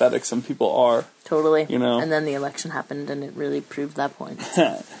how pathetic some people are. Totally. And then the election happened, and it really proved that point.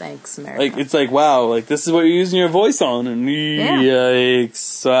 Thanks, America. Like, it's like, wow, like, this is what you're using your voice on, and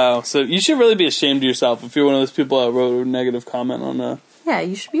yikes. Wow. So you should really be ashamed of yourself if you're one of those people that wrote a negative comment on Yeah,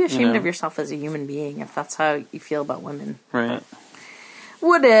 you should be ashamed of yourself as a human being if that's how you feel about women. Right.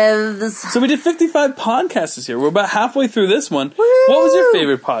 Whatevs. So we did 55 podcasts this year. We're about halfway through this one. Woo! What was your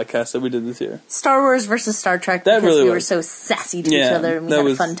favorite podcast that we did this year? Star Wars versus Star Trek, that because really we were so sassy to each other and we had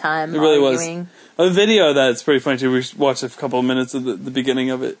a fun time. It really was. A video of that, it's pretty funny too. We watched a couple of minutes of the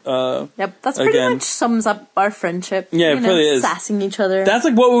beginning of it. That's pretty much sums up our friendship. Yeah, it really is. Sassing each other. That's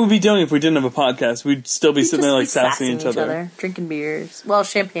like what we would be doing if we didn't have a podcast. We'd still be sitting there like sassing each other. Drinking beers. Well,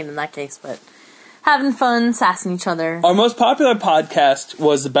 champagne in that case, but having fun, sassing each other. Our most popular podcast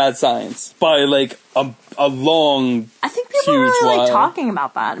was The Bad Science by like a long, I think people were really like talking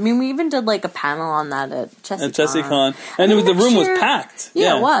about that. I mean, we even did like a panel on that at ChessieCon. And the room was packed.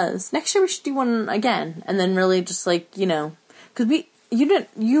 Yeah, it was. Next year we should do one again, and then really just like, because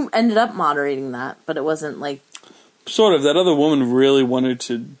you ended up moderating that, but it wasn't like sort of. That other woman really wanted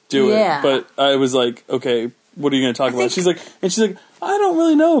to do it, but I was like, okay, what are you going to talk about? She's like, I don't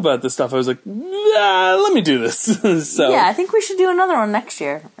really know about this stuff. I was like, yeah, let me do this. So yeah, I think we should do another one next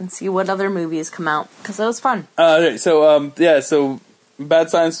year and see what other movies come out because it was fun. Okay, so Bad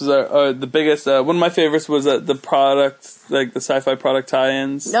Science was the biggest. One of my favorites was the product, like the sci-fi product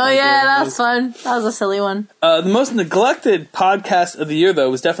tie-ins. Oh yeah, that was fun. That was a silly one. The most neglected podcast of the year, though,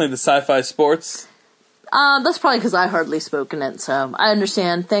 was definitely the Sci-Fi Sports. That's probably because I hardly spoke in it, so I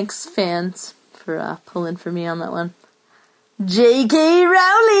understand. Thanks, fans, for pulling for me on that one. J.K. Rowling!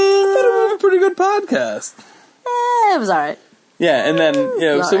 I thought it was a pretty good podcast. It was alright. Yeah, and then,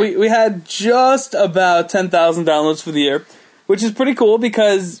 so we had just about 10,000 downloads for the year, which is pretty cool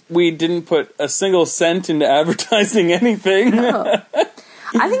because we didn't put a single cent into advertising anything. No.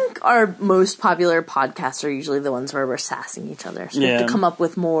 I think our most popular podcasts are usually the ones where we're sassing each other. So we have to come up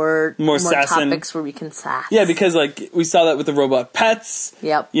with more topics where we can sass. Yeah, because like we saw that with the robot pets.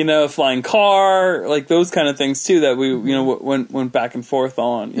 Yep. Flying car, like those kind of things too that we went back and forth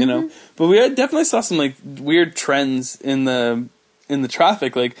on. You know, but we definitely saw some like weird trends in the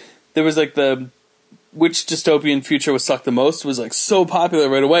traffic. Like there was like the which dystopian future was sucked the most was like so popular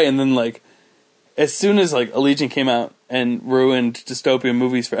right away, and then like as soon as like Allegiant came out and ruined dystopian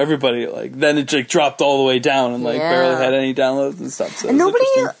movies for everybody, like then it like dropped all the way down and like barely had any downloads and stuff. So and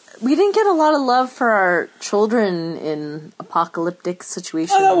we didn't get a lot of love for our children in apocalyptic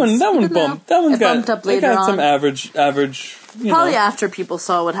situations. Oh, that one bumped. That one's bumped up later on. Some average. Probably after people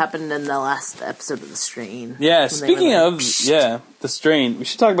saw what happened in the last episode of The Strain. Yeah. Speaking of The Strain, we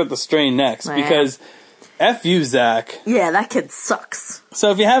should talk about The Strain next because F you, Zach. Yeah, that kid sucks.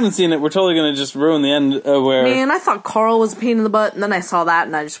 So if you haven't seen it, we're totally going to just ruin the end where... Man, I thought Carl was a pain in the butt, and then I saw that,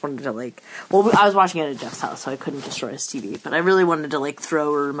 and I just wanted to, like... Well, I was watching it at Jeff's house, so I couldn't destroy his TV, but I really wanted to, like,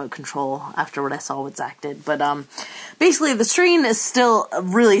 throw a remote control after what I saw what Zach did. But, basically, The Strain is still a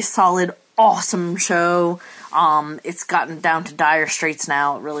really solid, awesome show. It's gotten down to dire straits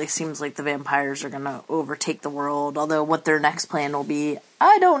now. It really seems like the vampires are gonna overtake the world, although what their next plan will be,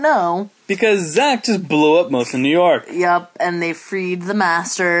 I don't know. Because Zach just blew up most of New York. Yep, and they freed the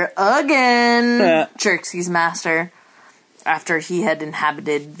master again. Yeah. Xerxes' master. After he had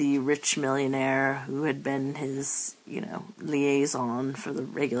inhabited the rich millionaire who had been his, liaison for the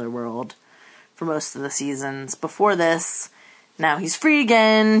regular world for most of the seasons before this. Now he's free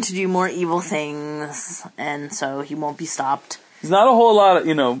again to do more evil things, and so he won't be stopped. There's not a whole lot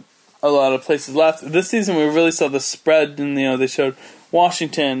of, a lot of places left. This season we really saw the spread, and, they showed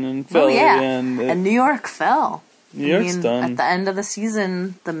Washington and Philly. And New York fell. New York's done. At the end of the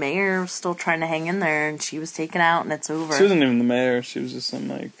season, the mayor was still trying to hang in there, and she was taken out, and it's over. She wasn't even the mayor. She was just some,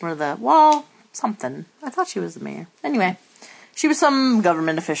 something. I thought she was the mayor. Anyway, she was some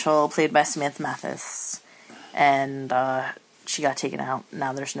government official played by Samantha Mathis, and, she got taken out.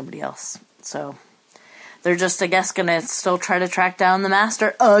 Now there's nobody else. So they're just, I guess, gonna still try to track down the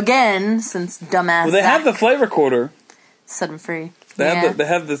master again, since dumbass. Well, they have the flight recorder. Set him free. They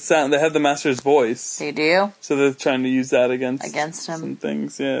have the sound. They have the master's voice. They do. So they're trying to use that against him. Some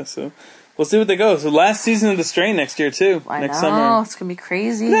things. Yeah. So we'll see what they go. So last season of The Strain next year too. Next summer. It's gonna be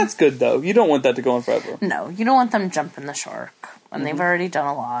crazy. But that's good though. You don't want that to go on forever. No, you don't want them jumping the shark when they've already done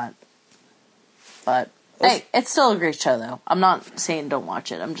a lot. But. Hey, it's still a great show, though. I'm not saying don't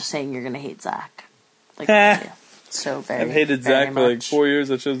watch it. I'm just saying you're going to hate Zach. So very I've hated very Zach much. for like 4 years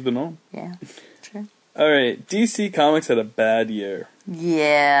that show's been on. Yeah, true. Alright, DC Comics had a bad year.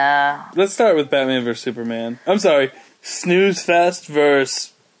 Yeah. Let's start with Batman vs. Superman. I'm sorry, Snooze Fest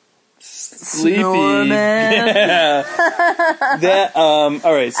vs. Sleepy. Yeah.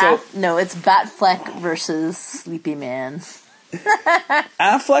 Alright, so... no, it's Batfleck versus Sleepy Man.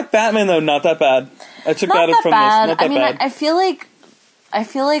 Affleck Batman, though, not that bad. I took that from bad. this. Not that bad. I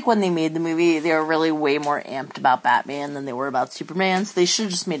feel like when they made the movie, they were really way more amped about Batman than they were about Superman. So they should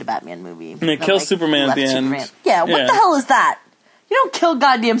have just made a Batman movie. And they kill Superman at the end. Yeah, what the hell is that? You don't kill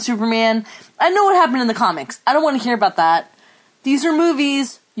goddamn Superman. I know what happened in the comics. I don't want to hear about that. These are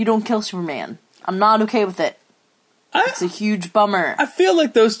movies. You don't kill Superman. I'm not okay with it. It's a huge bummer. I feel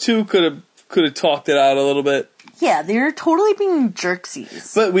like those two could have talked it out a little bit. Yeah, they're totally being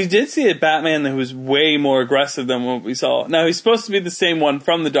jerksies. But we did see a Batman that was way more aggressive than what we saw. Now, he's supposed to be the same one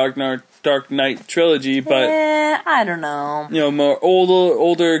from the Dark Knight trilogy, but... I don't know. More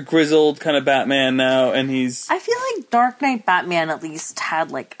older, grizzled kind of Batman now, and he's... I feel like Dark Knight Batman at least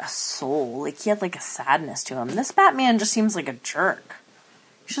had, like, a soul. Like, he had, like, a sadness to him. This Batman just seems like a jerk.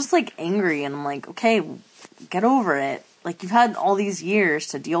 He's just, like, angry, and I'm like, okay, get over it. Like, you've had all these years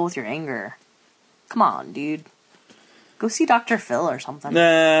to deal with your anger. Come on, dude. Go see Dr. Phil or something.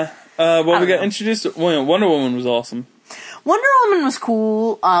 Nah. We got introduced... Wonder Woman was awesome. Wonder Woman was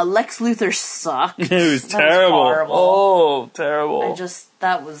cool. Lex Luthor sucked. It was terrible. Was horrible. Oh, terrible.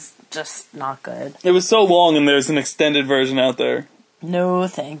 That was just not good. It was so long, and there's an extended version out there. No,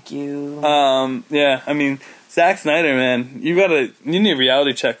 thank you. Yeah, I mean... Zack Snyder, man, you need a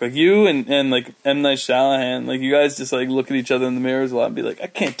reality check. Like, you and like, M. Night Shyamalan, like, you guys just, like, look at each other in the mirrors a lot and be like, I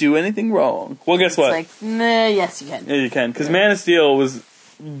can't do anything wrong. Well, guess what? It's like, nah, yes, you can. Yeah, you can. Because Man of Steel was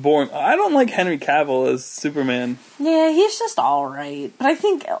boring. I don't like Henry Cavill as Superman. Yeah, he's just alright. But I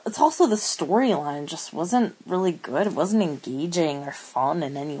think it's also the storyline just wasn't really good. It wasn't engaging or fun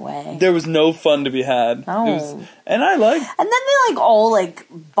in any way. There was no fun to be had. No. And I like... And then they, like, all, like,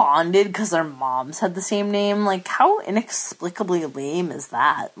 bonded because their moms had the same name. Like, how inexplicably lame is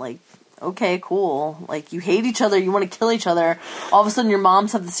that? Like, okay, cool. Like, you hate each other, you want to kill each other. All of a sudden your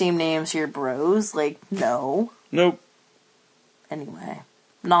moms have the same name, so you're bros. Like, no. Nope. Anyway.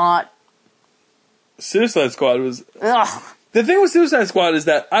 Not. Suicide Squad was... Ugh. The thing with Suicide Squad is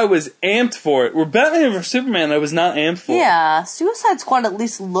that I was amped for it. Where Batman vs. Superman, I was not amped for. Yeah, Suicide Squad at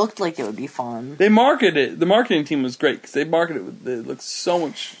least looked like it would be fun. They marketed it. The marketing team was great because they marketed it. It looked so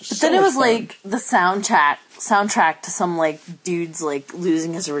much. But then it was fun. Like the soundtrack to some like dudes like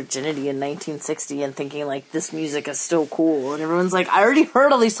losing his virginity in 1960 and thinking like this music is still cool, and everyone's like, I already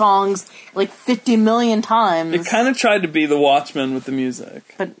heard all these songs like 50 million times. It kind of tried to be The Watchmen with the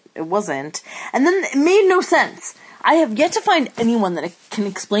music, but it wasn't. And then it made no sense. I have yet to find anyone that can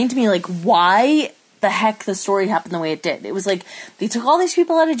explain to me, like, why the heck the story happened the way it did. It was like, they took all these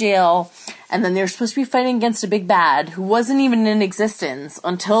people out of jail, and then they were supposed to be fighting against a big bad who wasn't even in existence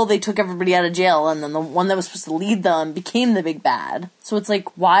until they took everybody out of jail, and then the one that was supposed to lead them became the big bad. So it's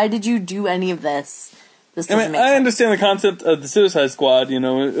like, why did you do any of this? This doesn't make sense. I understand the concept of the Suicide Squad, you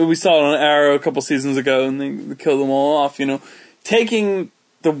know. We saw it on Arrow a couple seasons ago, and they killed them all off, you know. Taking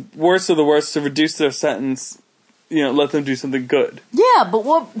the worst of the worst to reduce their sentence, you know, let them do something good. Yeah, but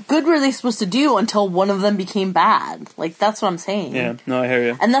what good were they supposed to do until one of them became bad? Like, that's what I'm saying. Yeah, no, I hear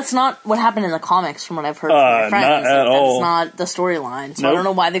you. And that's not what happened in the comics, from what I've heard from my friends. Not at all. That's not the storyline. So Nope. I don't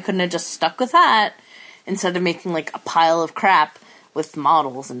know why they couldn't have just stuck with that instead of making, like, a pile of crap with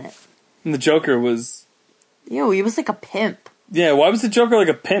models in it. And the Joker was... Ew, he was like a pimp. Yeah, why was the Joker like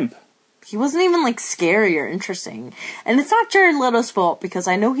a pimp? He wasn't even, like, scary or interesting. And it's not Jared Leto's fault, because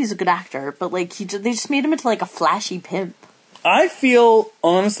I know he's a good actor, but, like, they just made him into, like, a flashy pimp.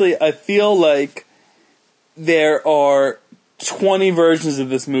 Honestly, I feel like there are 20 versions of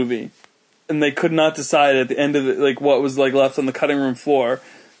this movie, and they could not decide at the end of it, like, what was, like, left on the cutting room floor,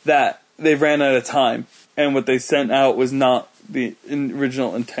 that they ran out of time, and what they sent out was not the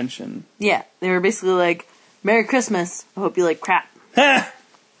original intention. Yeah, they were basically like, Merry Christmas, I hope you like crap. Ha!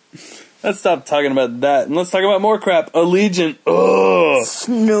 Let's stop talking about that, and let's talk about more crap. Allegiant. Ugh.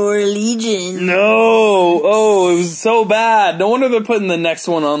 Snore Legion. No. Oh, it was so bad. No wonder they're putting the next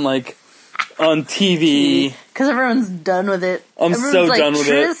one on, like, on TV. Because everyone's done with it. Everyone's so done with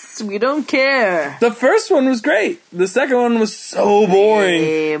Tris, we don't care. The first one was great. The second one was so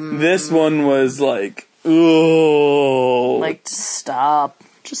boring. This one was like, ugh. Like, just stop.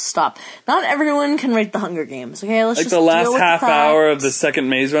 Just stop. Not everyone can rate the Hunger Games, okay? Let's like just the last deal with half the facts. hour of the second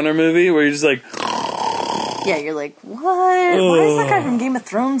Maze Runner movie where you're just like... Yeah, you're like, what? Why is that guy from Game of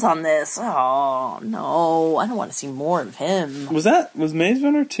Thrones on this? Oh, no. I don't want to see more of him. Was Maze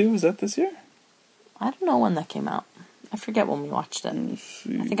Runner 2, was that this year? I don't know when that came out. I forget when we watched it. I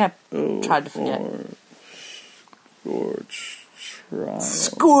think I tried to forget.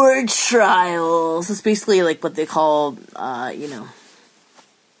 Scourge Trials. It's basically like what they call,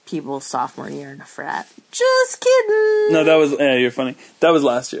 people's sophomore year in a frat. Just kidding. No, that was, you're funny. That was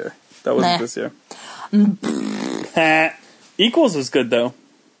last year. That wasn't this year. Equals was good though.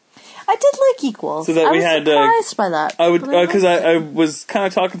 I did like Equals. So that I we was had, surprised by that. I would, because I was kind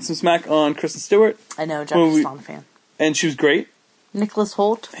of talking some smack on Kristen Stewart. I know, Jeff's not a fan. And she was great. Nicholas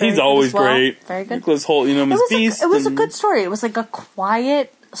Hoult. He's always great. Very good. Nicholas Hoult, you know, Miss Beast. It was a good story. It was like a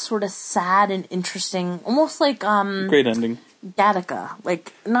quiet, sort of sad and interesting, almost like great ending. Gattaca.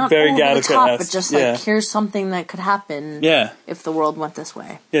 Like, not very over the top, Gattaca-esque, but just like, here's something that could happen if the world went this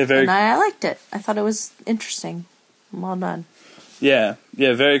way. Yeah, very. And I liked it. I thought it was interesting. Well done. Yeah,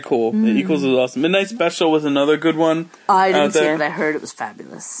 very cool. The Equals was awesome. Midnight Special was another good one. I didn't see it, but I heard it was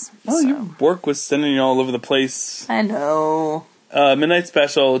fabulous. Oh, your work was sending you all over the place. I know. Midnight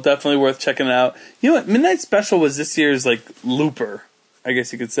Special, definitely worth checking out. You know what? Midnight Special was this year's, like, Looper, I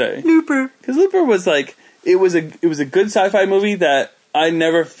guess you could say. Looper. Because Looper was, like, it was a good sci-fi movie that I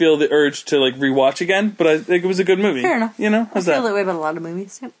never feel the urge to, like, rewatch again, but I think it was a good movie. Fair enough. You know? I feel that way about a lot of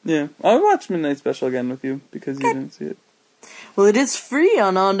movies. Yep. Yeah. I'll watch Midnight Special again with you, because you didn't see it. Well, it is free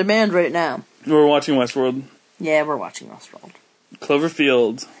on demand right now. We're watching Westworld. Yeah, we're watching Westworld.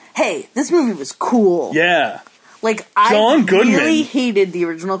 Cloverfield. Hey, this movie was cool. Yeah. Like, John Goodman. really hated the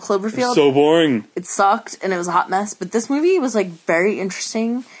original Cloverfield. So boring. It sucked, and it was a hot mess. But this movie was, like, very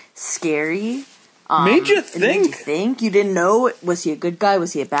interesting, scary. Made you It made you think. You didn't know, was he a good guy?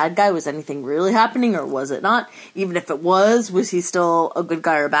 Was he a bad guy? Was anything really happening, or was it not? Even if it was he still a good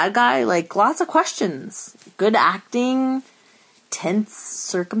guy or a bad guy? Like, lots of questions. Good acting. Tense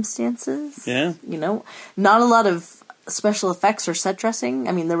circumstances. Yeah. You know? Not a lot of special effects or set dressing.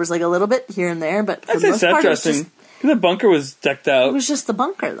 I mean, there was, like, a little bit here and there, but for I'd the say most set part, dressing. The bunker was decked out. it was just the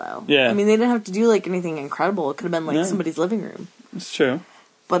bunker, though. Yeah. I mean, they didn't have to do, like, anything incredible. It could have been, like, somebody's living room. It's true.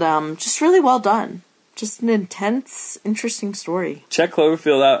 But, just really well done. Just an intense, interesting story. Check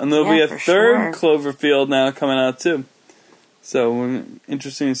Cloverfield out. And there'll be a third sure. Cloverfield now coming out, too. So,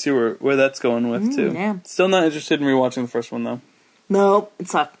 interesting to see where that's going with, too. Yeah. Still not interested in rewatching the first one, though. Nope, it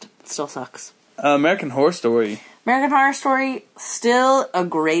sucked. It still sucks. American Horror Story. American Horror Story, still a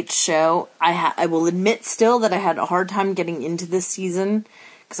great show. I will admit still that I had a hard time getting into this season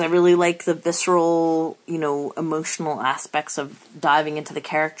because I really like the visceral, emotional aspects of diving into the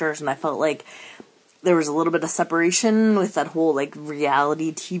characters, and I felt like there was a little bit of separation with that whole, like,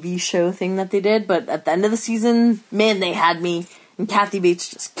 reality TV show thing that they did, but at the end of the season, man, they had me, and Kathy Bates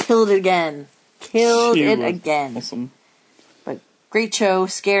just killed it again. Again. Awesome. But great show,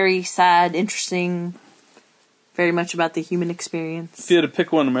 scary, sad, interesting, very much about the human experience. If you had to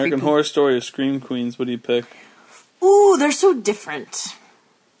pick one, American Horror Story or Scream Queens, what do you pick? Ooh, they're so different.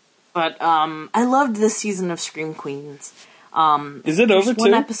 But I loved this season of Scream Queens. Is it over too?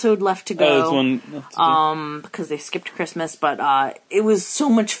 One episode left to go. Oh, there's one left to go. Because they skipped Christmas, but it was so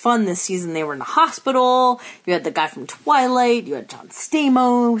much fun this season. They were in the hospital. You had the guy from Twilight. You had John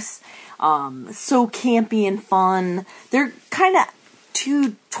Stamos. So campy and fun. They're kind of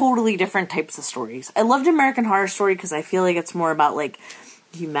two totally different types of stories. I loved American Horror Story because I feel like it's more about like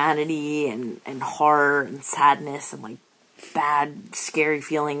humanity and horror and sadness and like bad, scary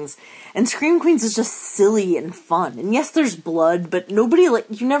feelings. And Scream Queens is just silly and fun. And yes, there's blood, but nobody, like,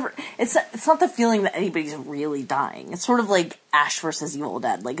 you never, it's not the feeling that anybody's really dying. It's sort of like Ash vs. Evil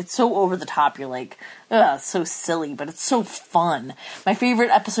Dead. Like, it's so over the top, you're like, ugh, it's so silly, but it's so fun. My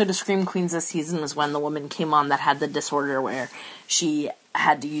favorite episode of Scream Queens this season was when the woman came on that had the disorder where she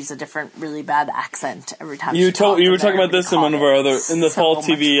had to use a different, really bad accent every time you were talking about this in one of our other, in the fall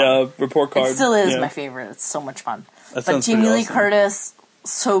TV report card. It still is my favorite. It's so much fun. That but Jamie Lee Curtis,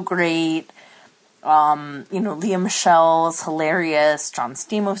 so great. Leah Michelle is hilarious. John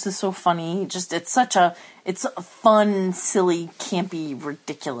Stamos is so funny. Just, it's a fun, silly, campy,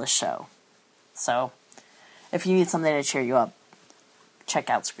 ridiculous show. So, if you need something to cheer you up, check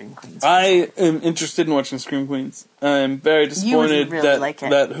out Scream Queens. I am interested in watching Scream Queens. I'm very disappointed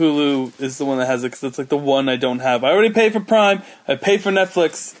that Hulu is the one that has it, because it's like the one I don't have. I already pay for Prime. I pay for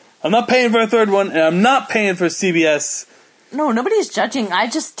Netflix. I'm not paying for a third one, and I'm not paying for CBS. No, nobody's judging. I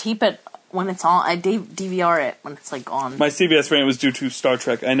just tape it when it's on. I DVR it when it's like on. My CBS rant was due to Star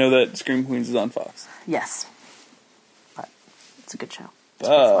Trek. I know that Scream Queens is on Fox. Yes. But it's a good show.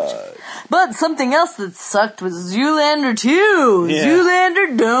 But something else that sucked was Zoolander 2. Yeah.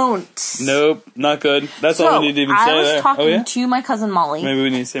 Zoolander don't. Nope, not good. That's all we need to even say there. I was talking to my cousin Molly. Maybe we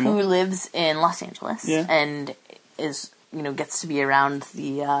need to say more. Who lives in Los Angeles. Yeah. And is, gets to be around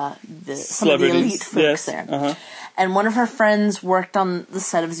some of the elite folks there. Uh-huh. And one of her friends worked on the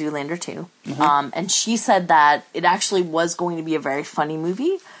set of Zoolander 2. Mm-hmm. And she said that it actually was going to be a very funny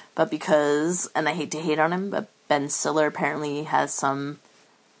movie, but because, and I hate to hate on him, but Ben Stiller apparently has some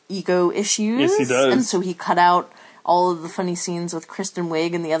ego issues. Yes, he does. And so he cut out all of the funny scenes with Kristen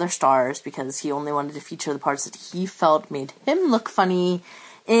Wiig and the other stars because he only wanted to feature the parts that he felt made him look funny.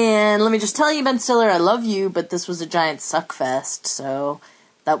 And let me just tell you, Ben Stiller, I love you, but this was a giant suckfest, so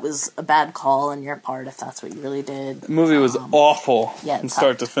that was a bad call on your part if that's what you really did. The movie was awful from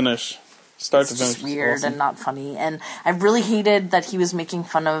start to finish. It's just weird awesome. And not funny. And I really hated that he was making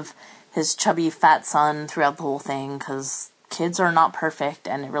fun of his chubby fat son throughout the whole thing, because kids are not perfect,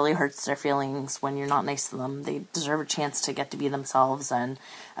 and it really hurts their feelings when you're not nice to them. They deserve a chance to get to be themselves, and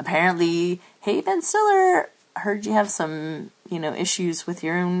apparently, hey, Ben Stiller, I heard you have some, issues with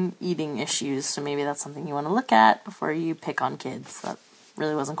your own eating issues, so maybe that's something you want to look at before you pick on kids. That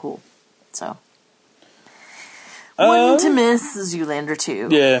really wasn't cool. So, one to miss Zoolander 2.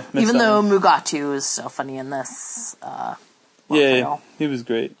 Yeah. Even though Mugatu is so funny in this. He was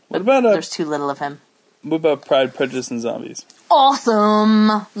great. What about there's too little of him. What about Pride, Prejudice, and Zombies?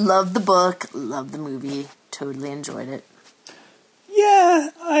 Awesome! Love the book, love the movie, totally enjoyed it. Yeah,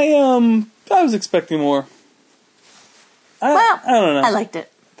 I was expecting more. I don't know. I liked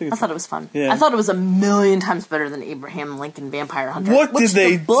it. I thought it was fun. Yeah. I thought it was a million times better than Abraham Lincoln Vampire Hunter. What did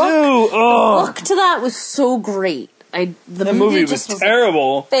they do? The book to that was so great. The movie was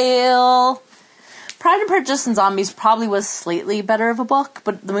terrible. Fail. Pride and Prejudice and Zombies probably was slightly better of a book,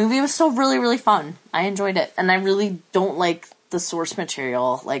 but the movie was still really, really fun. I enjoyed it, and I really don't like the source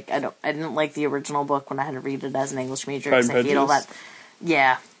material. Like, I didn't like the original book when I had to read it as an English major because I hate all that.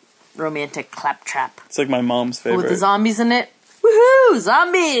 Yeah, romantic claptrap. It's like my mom's favorite. With the zombies in it. Woohoo!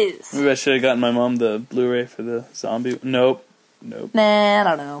 Zombies! Maybe I should have gotten my mom the Blu-ray for the zombie. Nope. Nah, I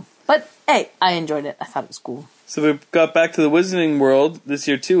don't know. But hey, I enjoyed it. I thought it was cool. So we got back to the Wizarding World this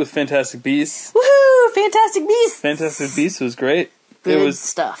year too with Fantastic Beasts. Woohoo! Fantastic Beasts! Fantastic Beasts was great. Good it was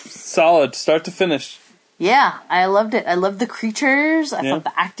stuff. Solid, start to finish. Yeah, I loved it. I loved the creatures. I thought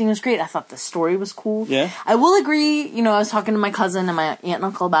the acting was great. I thought the story was cool. Yeah. I will agree, I was talking to my cousin and my aunt and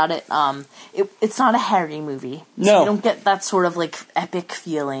uncle about it. It's not a Harry movie. So no. You don't get that sort of, epic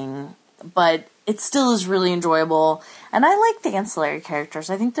feeling. But it still is really enjoyable. And I like the ancillary characters.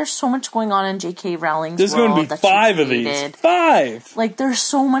 I think there's so much going on in J.K. Rowling's world. There's going to be 5 of these. 5! There's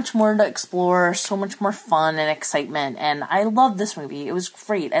so much more to explore, so much more fun and excitement. And I loved this movie. It was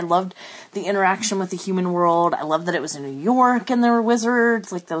great. I loved the interaction with the human world. I loved that it was in New York and there were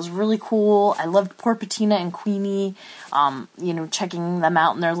wizards. That was really cool. I loved poor Patina and Queenie, checking them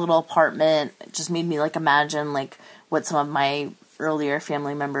out in their little apartment. It just made me, imagine, what some of my earlier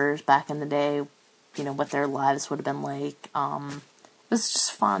family members back in the day what their lives would have been like. It was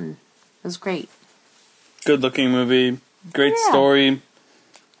just fun. It was great. Good looking movie. Great story.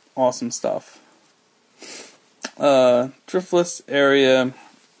 Awesome stuff. Driftless area.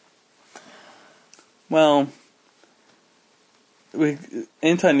 Well,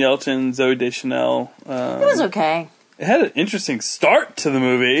 Anton Yelchin, Zooey Deschanel. It was okay. It had an interesting start to the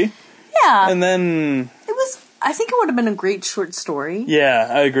movie. Yeah. And then... I think it would have been a great short story. Yeah,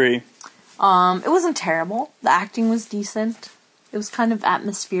 I agree. It wasn't terrible. The acting was decent. It was kind of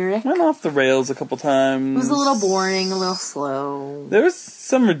atmospheric. Went off the rails a couple times. It was a little boring, a little slow. There was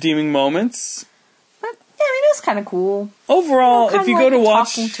some redeeming moments. But, yeah, it was kind of cool. Overall, if you go to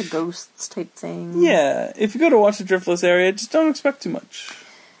watch... talking to ghosts type thing. Yeah, if you go to watch the Driftless area, just don't expect too much.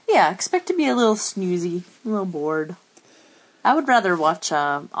 Yeah, expect to be a little snoozy, a little bored. I would rather watch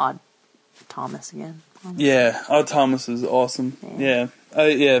Odd Thomas again. Yeah, Odd Thomas is awesome. Yeah.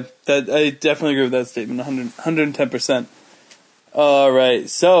 I definitely agree with that statement, 110%. Alright,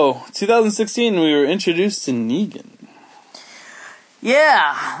 so, 2016, we were introduced to Negan.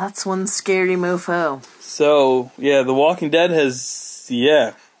 Yeah, that's one scary mofo. So, yeah, The Walking Dead has,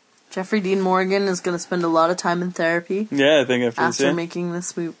 Jeffrey Dean Morgan is going to spend a lot of time in therapy. Yeah, I think after making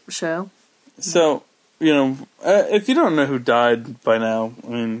this show. So, if you don't know who died by now, I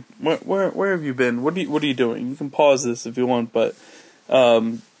mean, where have you been? What are you doing? You can pause this if you want, but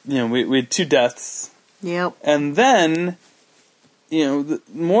we had 2 deaths. Yep. And then,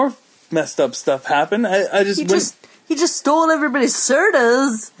 more messed up stuff happened. He just stole everybody's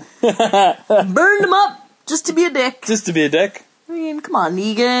sodas, burned them up just to be a dick. Just to be a dick. I mean, come on,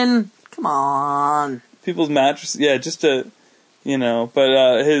 Negan. Come on. People's mattress, just to.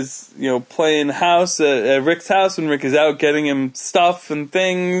 But his, playing house at Rick's house when Rick is out getting him stuff and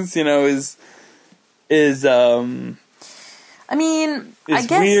things, is I mean, I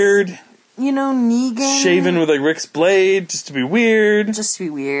guess weird. Negan shaving with Rick's blade just to be weird.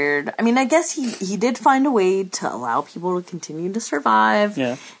 I mean, I guess he did find a way to allow people to continue to survive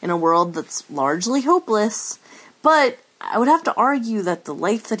in a world that's largely hopeless, but I would have to argue that the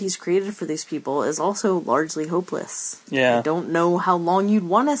life that he's created for these people is also largely hopeless. Yeah. I don't know how long you'd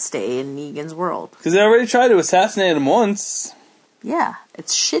want to stay in Negan's world. Because they already tried to assassinate him once. Yeah.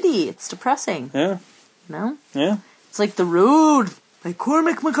 It's shitty. It's depressing. Yeah. Yeah. It's like The Road by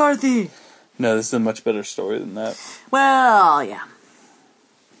Cormac McCarthy. No, this is a much better story than that. Well, yeah.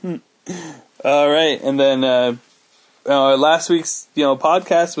 Alright, and then, last week's,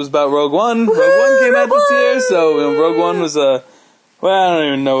 podcast was about Rogue One. Rogue One came out this year, so Rogue One was I don't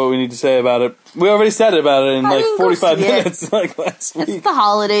even know what we need to say about it. We already said about it in 45 minutes, last week. It's the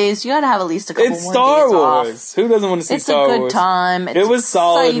holidays. You gotta have at least a couple more days off. It's Star Wars. Who doesn't want to see Star Wars? It's a good time. It was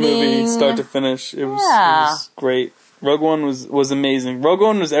solid movie, start to finish. It was great. Rogue One was amazing. Rogue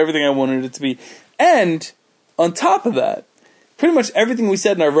One was everything I wanted it to be. And, on top of that, pretty much everything we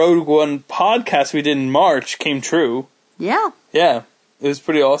said in our Rogue One podcast we did in March came true. Yeah. Yeah. It was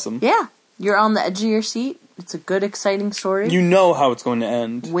pretty awesome. Yeah. You're on the edge of your seat. It's a good, exciting story. You know how it's going to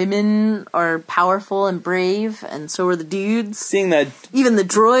end. Women are powerful and brave, and so are the dudes. Seeing that... Even the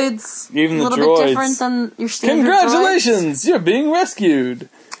droids. A little bit different than your standard Congratulations! Droids. You're being rescued!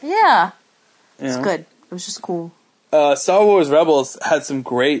 Yeah. It's good. It was just cool. Star Wars Rebels had some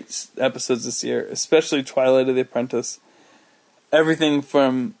great episodes this year, especially Twilight of the Apprentice. Everything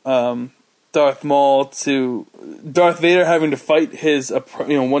from Darth Maul to Darth Vader having to fight his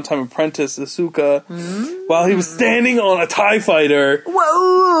one-time apprentice Ahsoka while he was standing on a TIE fighter.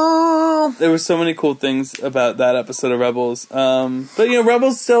 Whoa! There were so many cool things about that episode of Rebels. But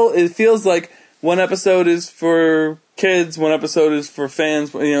Rebels still, it feels like one episode is for kids, one episode is for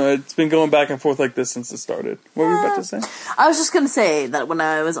fans. It's been going back and forth like this since it started. What were you about to say? I was just going to say that when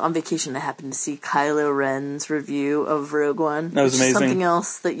I was on vacation, I happened to see Kylo Ren's review of Rogue One. That was amazing. Something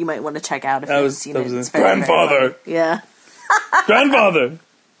else that you might want to check out if you haven't seen it. It's grandfather. Yeah. Grandfather.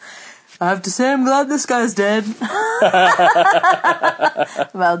 I have to say I'm glad this guy's dead.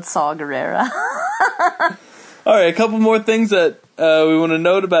 About Saw Gerrera. Alright, a couple more things that we want to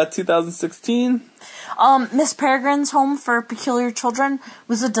note about 2016. Miss Peregrine's Home for Peculiar Children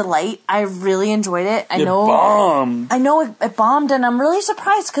was a delight. I really enjoyed it. It bombed. I know it bombed, and I'm really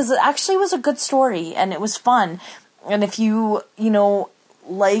surprised because it actually was a good story and it was fun. And if you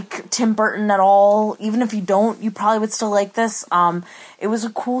like Tim Burton at all, even if you don't, you probably would still like this. It was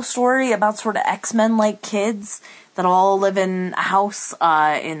a cool story about sort of X-Men like kids that all live in a house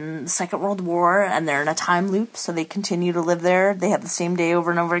in the Second World War, and they're in a time loop, so they continue to live there. They have the same day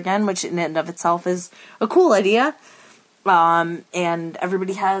over and over again, which in and of itself is a cool idea. And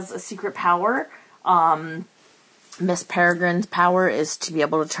everybody has a secret power. Miss Peregrine's power is to be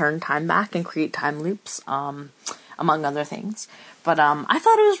able to turn time back and create time loops, among other things. But I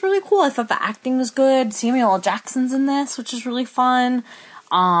thought it was really cool. I thought the acting was good. Samuel L. Jackson's in this, which is really fun.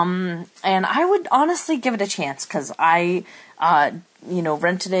 And I would honestly give it a chance, because I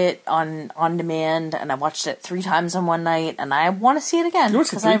rented it on demand, and I watched it 3 times in one night, and I want to see it again. You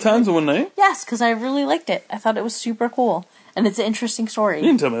watched it 3 times in one night? Yes, because I really liked it. I thought it was super cool, and it's an interesting story. You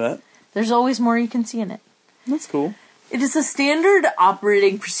didn't tell me that. There's always more you can see in it. That's cool. It is a standard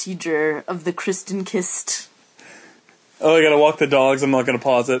operating procedure of the Kristen Kist. Oh, I gotta walk the dogs. I'm not gonna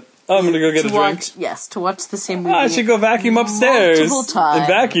pause it. Oh, I'm gonna go get a drink. Yes, to watch the same movie. I should go vacuum upstairs and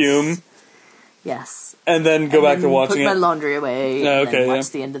vacuum. Yes. And then go back to watching it. Put my laundry away. Oh, and then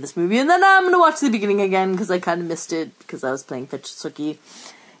watch the end of this movie. And then I'm going to watch the beginning again, because I kind of missed it, because I was playing Fetch Sookie.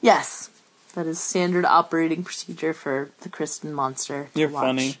 Yes. That is standard operating procedure for the Kristen monster. You're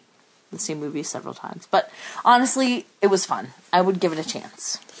funny. The same movie several times. But honestly, it was fun. I would give it a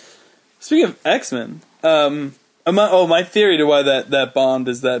chance. Speaking of X-Men, my theory to why that bond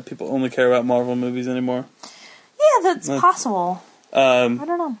is that people only care about Marvel movies anymore. Yeah, that's possible. I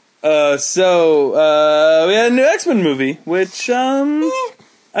don't know. We had a new X-Men movie, which,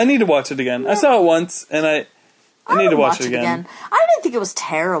 I need to watch it again. Yeah. I saw it once, and I need to watch it again. I didn't think it was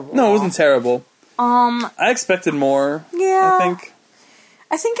terrible. No, it wasn't terrible. I expected more, yeah.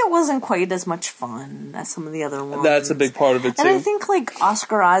 I think it wasn't quite as much fun as some of the other ones. That's a big part of it, too. And I think,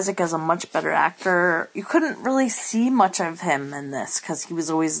 Oscar Isaac is a much better actor. You couldn't really see much of him in this, because he was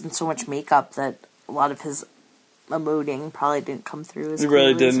always in so much makeup that a lot of his emoting probably didn't come through as clearly. It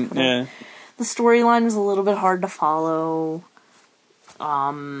really didn't, yeah. The storyline was a little bit hard to follow.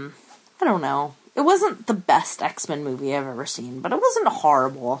 I don't know. It wasn't the best X-Men movie I've ever seen, but it wasn't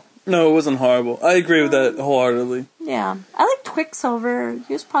horrible. No, it wasn't horrible. I agree with that wholeheartedly. Yeah. I liked Quicksilver.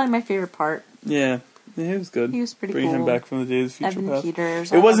 He was probably my favorite part. Yeah. He was good. He was pretty Bring cool. him back from the Days of Future Evan Past.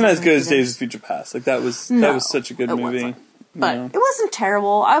 Peters. It wasn't as good as Days of Future Past. That was such a good movie. Wasn't. But it wasn't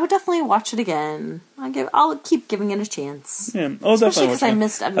terrible. I would definitely watch it again. I'll keep giving it a chance. Yeah, I'll definitely watch it. I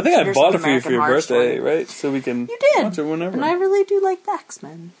missed Evan I think Peters I bought it American for your birthday, right? So we can watch it whenever. And I really do like the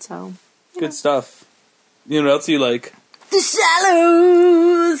X-Men, so... Good stuff. You know what else you like? The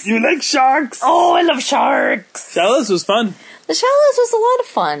Shallows! You like sharks? Oh, I love sharks! Shallows was fun. The Shallows was a lot of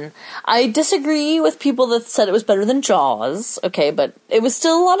fun. I disagree with people that said it was better than Jaws, okay, but it was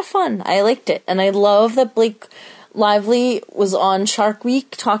still a lot of fun. I liked it. And I love that Blake Lively was on Shark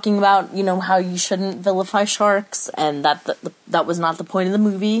Week talking about, how you shouldn't vilify sharks, and that was not the point of the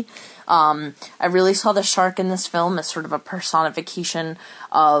movie. I really saw the shark in this film as sort of a personification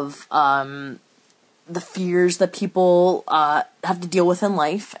of the fears that people have to deal with in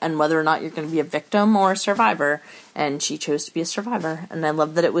life, and whether or not you're going to be a victim or a survivor. And she chose to be a survivor. And I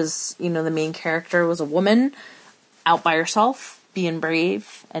love that it was, the main character was a woman out by herself, being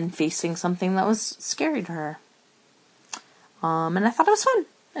brave and facing something that was scary to her. And I thought it was fun.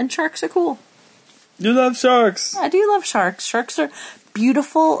 And sharks are cool. You love sharks. I do love sharks. Sharks are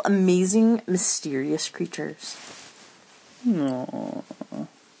beautiful, amazing, mysterious creatures. Aww.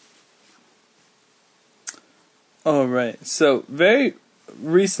 All right. So very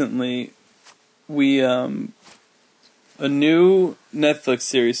recently, we a new Netflix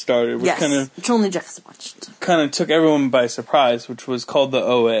series started, which which only Jeff has watched. Kind of took everyone by surprise, which was called The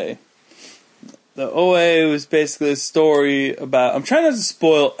OA. The OA was basically a story about... I'm trying not to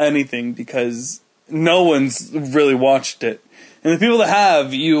spoil anything because no one's really watched it. And the people that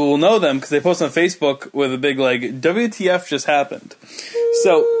have, you will know them because they post on Facebook with a big, WTF just happened.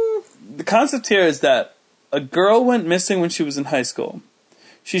 So, the concept here is that a girl went missing when she was in high school.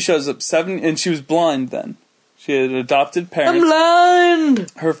 She shows up and she was blind then. She had adopted parents. I'm blind!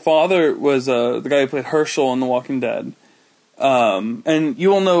 Her father was the guy who played Herschel on The Walking Dead. And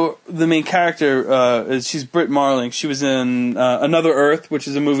you all know the main character she's Britt Marling. She was in Another Earth, which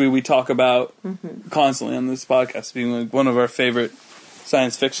is a movie we talk about constantly on this podcast, being one of our favorite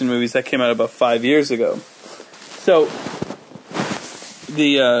science fiction movies that came out about 5 years ago. So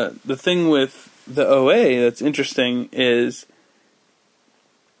the thing with the OA that's interesting is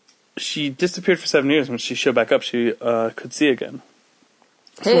she disappeared for 7 years. When she showed back up, she could see again.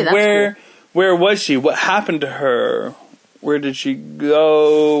 Hey, so that's cool. Where was she? What happened to her? Where did she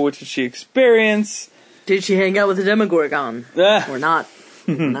go? What did she experience? Did she hang out with the Demogorgon? Or not?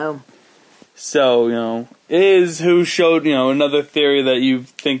 No. So, is who showed, another theory that you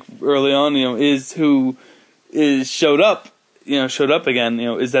think early on, is who showed up again,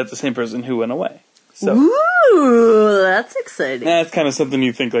 is that the same person who went away? So, ooh, that's exciting. That's kind of something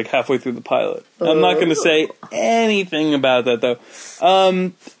you think halfway through the pilot. I'm not going to say anything about that, though.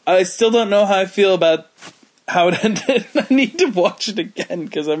 I still don't know how I feel about how it ended. I need to watch it again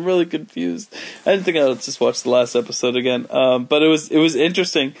because I'm really confused. I didn't think I would just watch the last episode again. But it was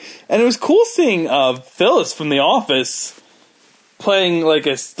interesting, and it was cool seeing Phyllis from The Office playing like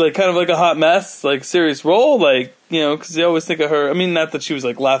kind of like a hot mess, like serious role, like, you know, because you always think of her. I mean, not that she was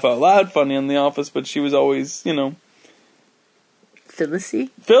like laugh out loud funny on The Office, but she was always, you know, Phyllis-y?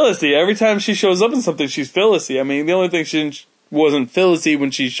 Phyllis-y. Every time she shows up in something, she's Phyllis-y. I mean, the only thing wasn't Phyllis-y when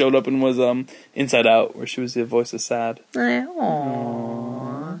she showed up and was Inside Out, where she was the voice of Sad.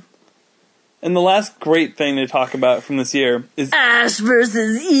 Aww. And the last great thing to talk about from this year is Ash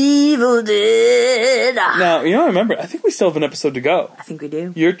versus Evil Dead. Now, you know, remember, I think we still have an episode to go. I think we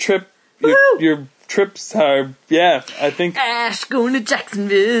do. Your trips are, I think. Ash going to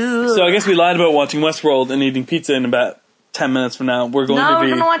Jacksonville. So I guess we lied about watching Westworld and eating pizza in about 10 minutes from now. We're going to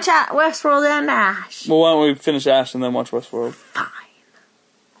be... we're going to watch Westworld and Ash. Well, why don't we finish Ash and then watch Westworld? Fine.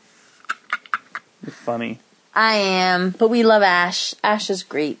 You're funny. I am, but we love Ash. Ash is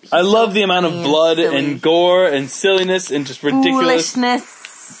great. I love the amount of blood and gore and silliness and just ridiculous...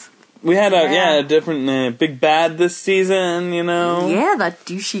 Foolishness. We had a different big bad this season, you know? Yeah, that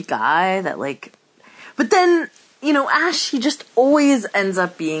douchey guy that, like... But then, you know, Ash, he just always ends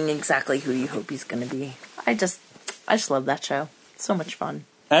up being exactly who you hope he's going to be. I just love that show. It's so much fun.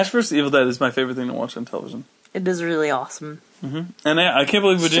 Ash vs. Evil Dead is my favorite thing to watch on television. It is really awesome. Mm-hmm. And I can't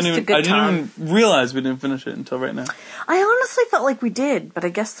believe I didn't even realize we didn't finish it until right now. I honestly felt like we did, but I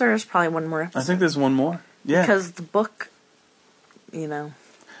guess there's probably one more episode. I think there's one more. Yeah. Because the book, you know.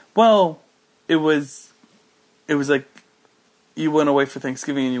 Well, it was like you went away for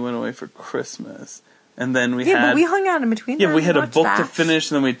Thanksgiving and you went away for Christmas. And then we had... Yeah, but we hung out in between. Yeah, we had a book to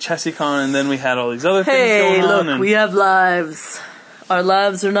finish, and then we had ChessieCon, and then we had all these other things going on. Hey, look, we have lives. Our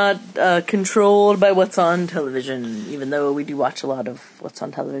lives are not controlled by what's on television, even though we do watch a lot of what's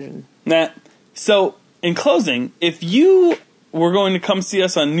on television. Nah. So, in closing, if you were going to come see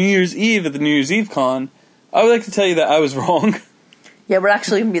us on New Year's Eve at the New Year's Eve Con, I would like to tell you that I was wrong. Yeah, we're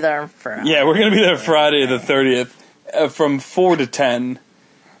actually going to be there for... Yeah, we're going to be there Friday the 30th from 4 to 10.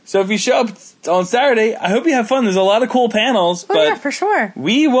 So if you show up on Saturday, I hope you have fun. There's a lot of cool panels, but yeah, for sure.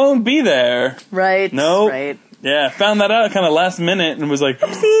 We won't be there. Right. No. Right. Yeah, found that out kind of last minute and was like,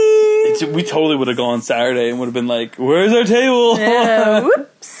 oopsie. We totally would have gone Saturday and would have been like, where's our table? Yeah,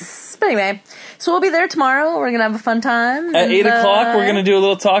 whoops. But anyway, so we'll be there tomorrow. We're going to have a fun time. At 8 o'clock, we're going to do a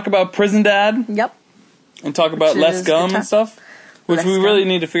little talk about Prison Dad. Yep. And talk about Les Gum and stuff. Which we really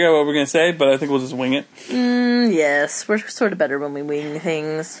need to figure out what we're going to say, but I think we'll just wing it. Yes, we're sort of better when we wing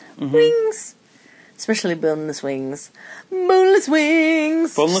things. Mm-hmm. Wings. Especially boneless wings. Boneless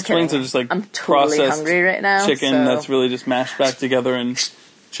wings! Boneless wings are just like I'm totally processed hungry right now, chicken so. That's really just mashed back together in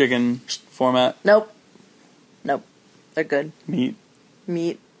chicken format. Nope. They're good. Meat.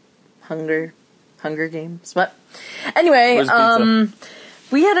 Hunger Games. But anyway,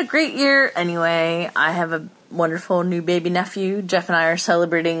 we had a great year anyway. I have a wonderful new baby nephew. Jeff and I are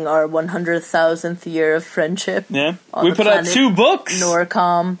celebrating our 100,000th year of friendship. Yeah. We put out 2 books.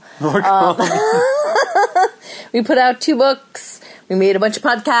 Norcom. We put out 2 books. We made a bunch of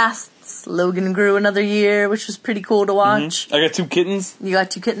podcasts. Logan grew another year, which was pretty cool to watch. Mm-hmm. I got 2 kittens. You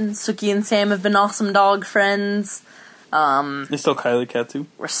got 2 kittens. Suki and Sam have been awesome dog friends. There's still Kylie Cat too.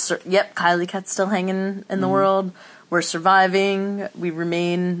 Yep, Kylie Cat's still hanging in the world. We're surviving. We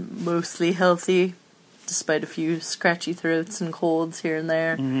remain mostly healthy, despite a few scratchy throats and colds here and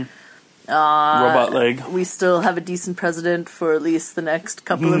there. Mm-hmm. Robot leg. We still have a decent president for at least the next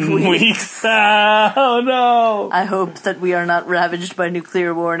couple of weeks. Oh no! I hope that we are not ravaged by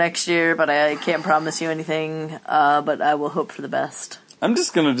nuclear war next year, but I can't promise you anything. But I will hope for the best. I'm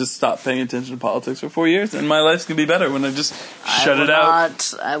just gonna stop paying attention to politics for 4 years, and my life's gonna be better when I just shut it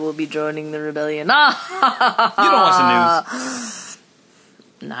out. I will be joining the rebellion. You don't watch the news.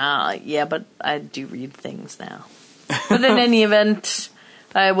 Nah, yeah, but I do read things now. But in any event,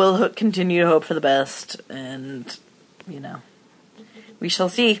 I will continue to hope for the best, and, we shall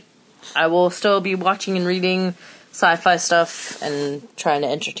see. I will still be watching and reading sci-fi stuff and trying to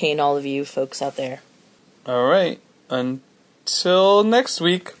entertain all of you folks out there. All right. Until next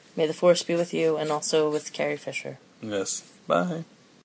week. May the force be with you, and also with Carrie Fisher. Yes. Bye.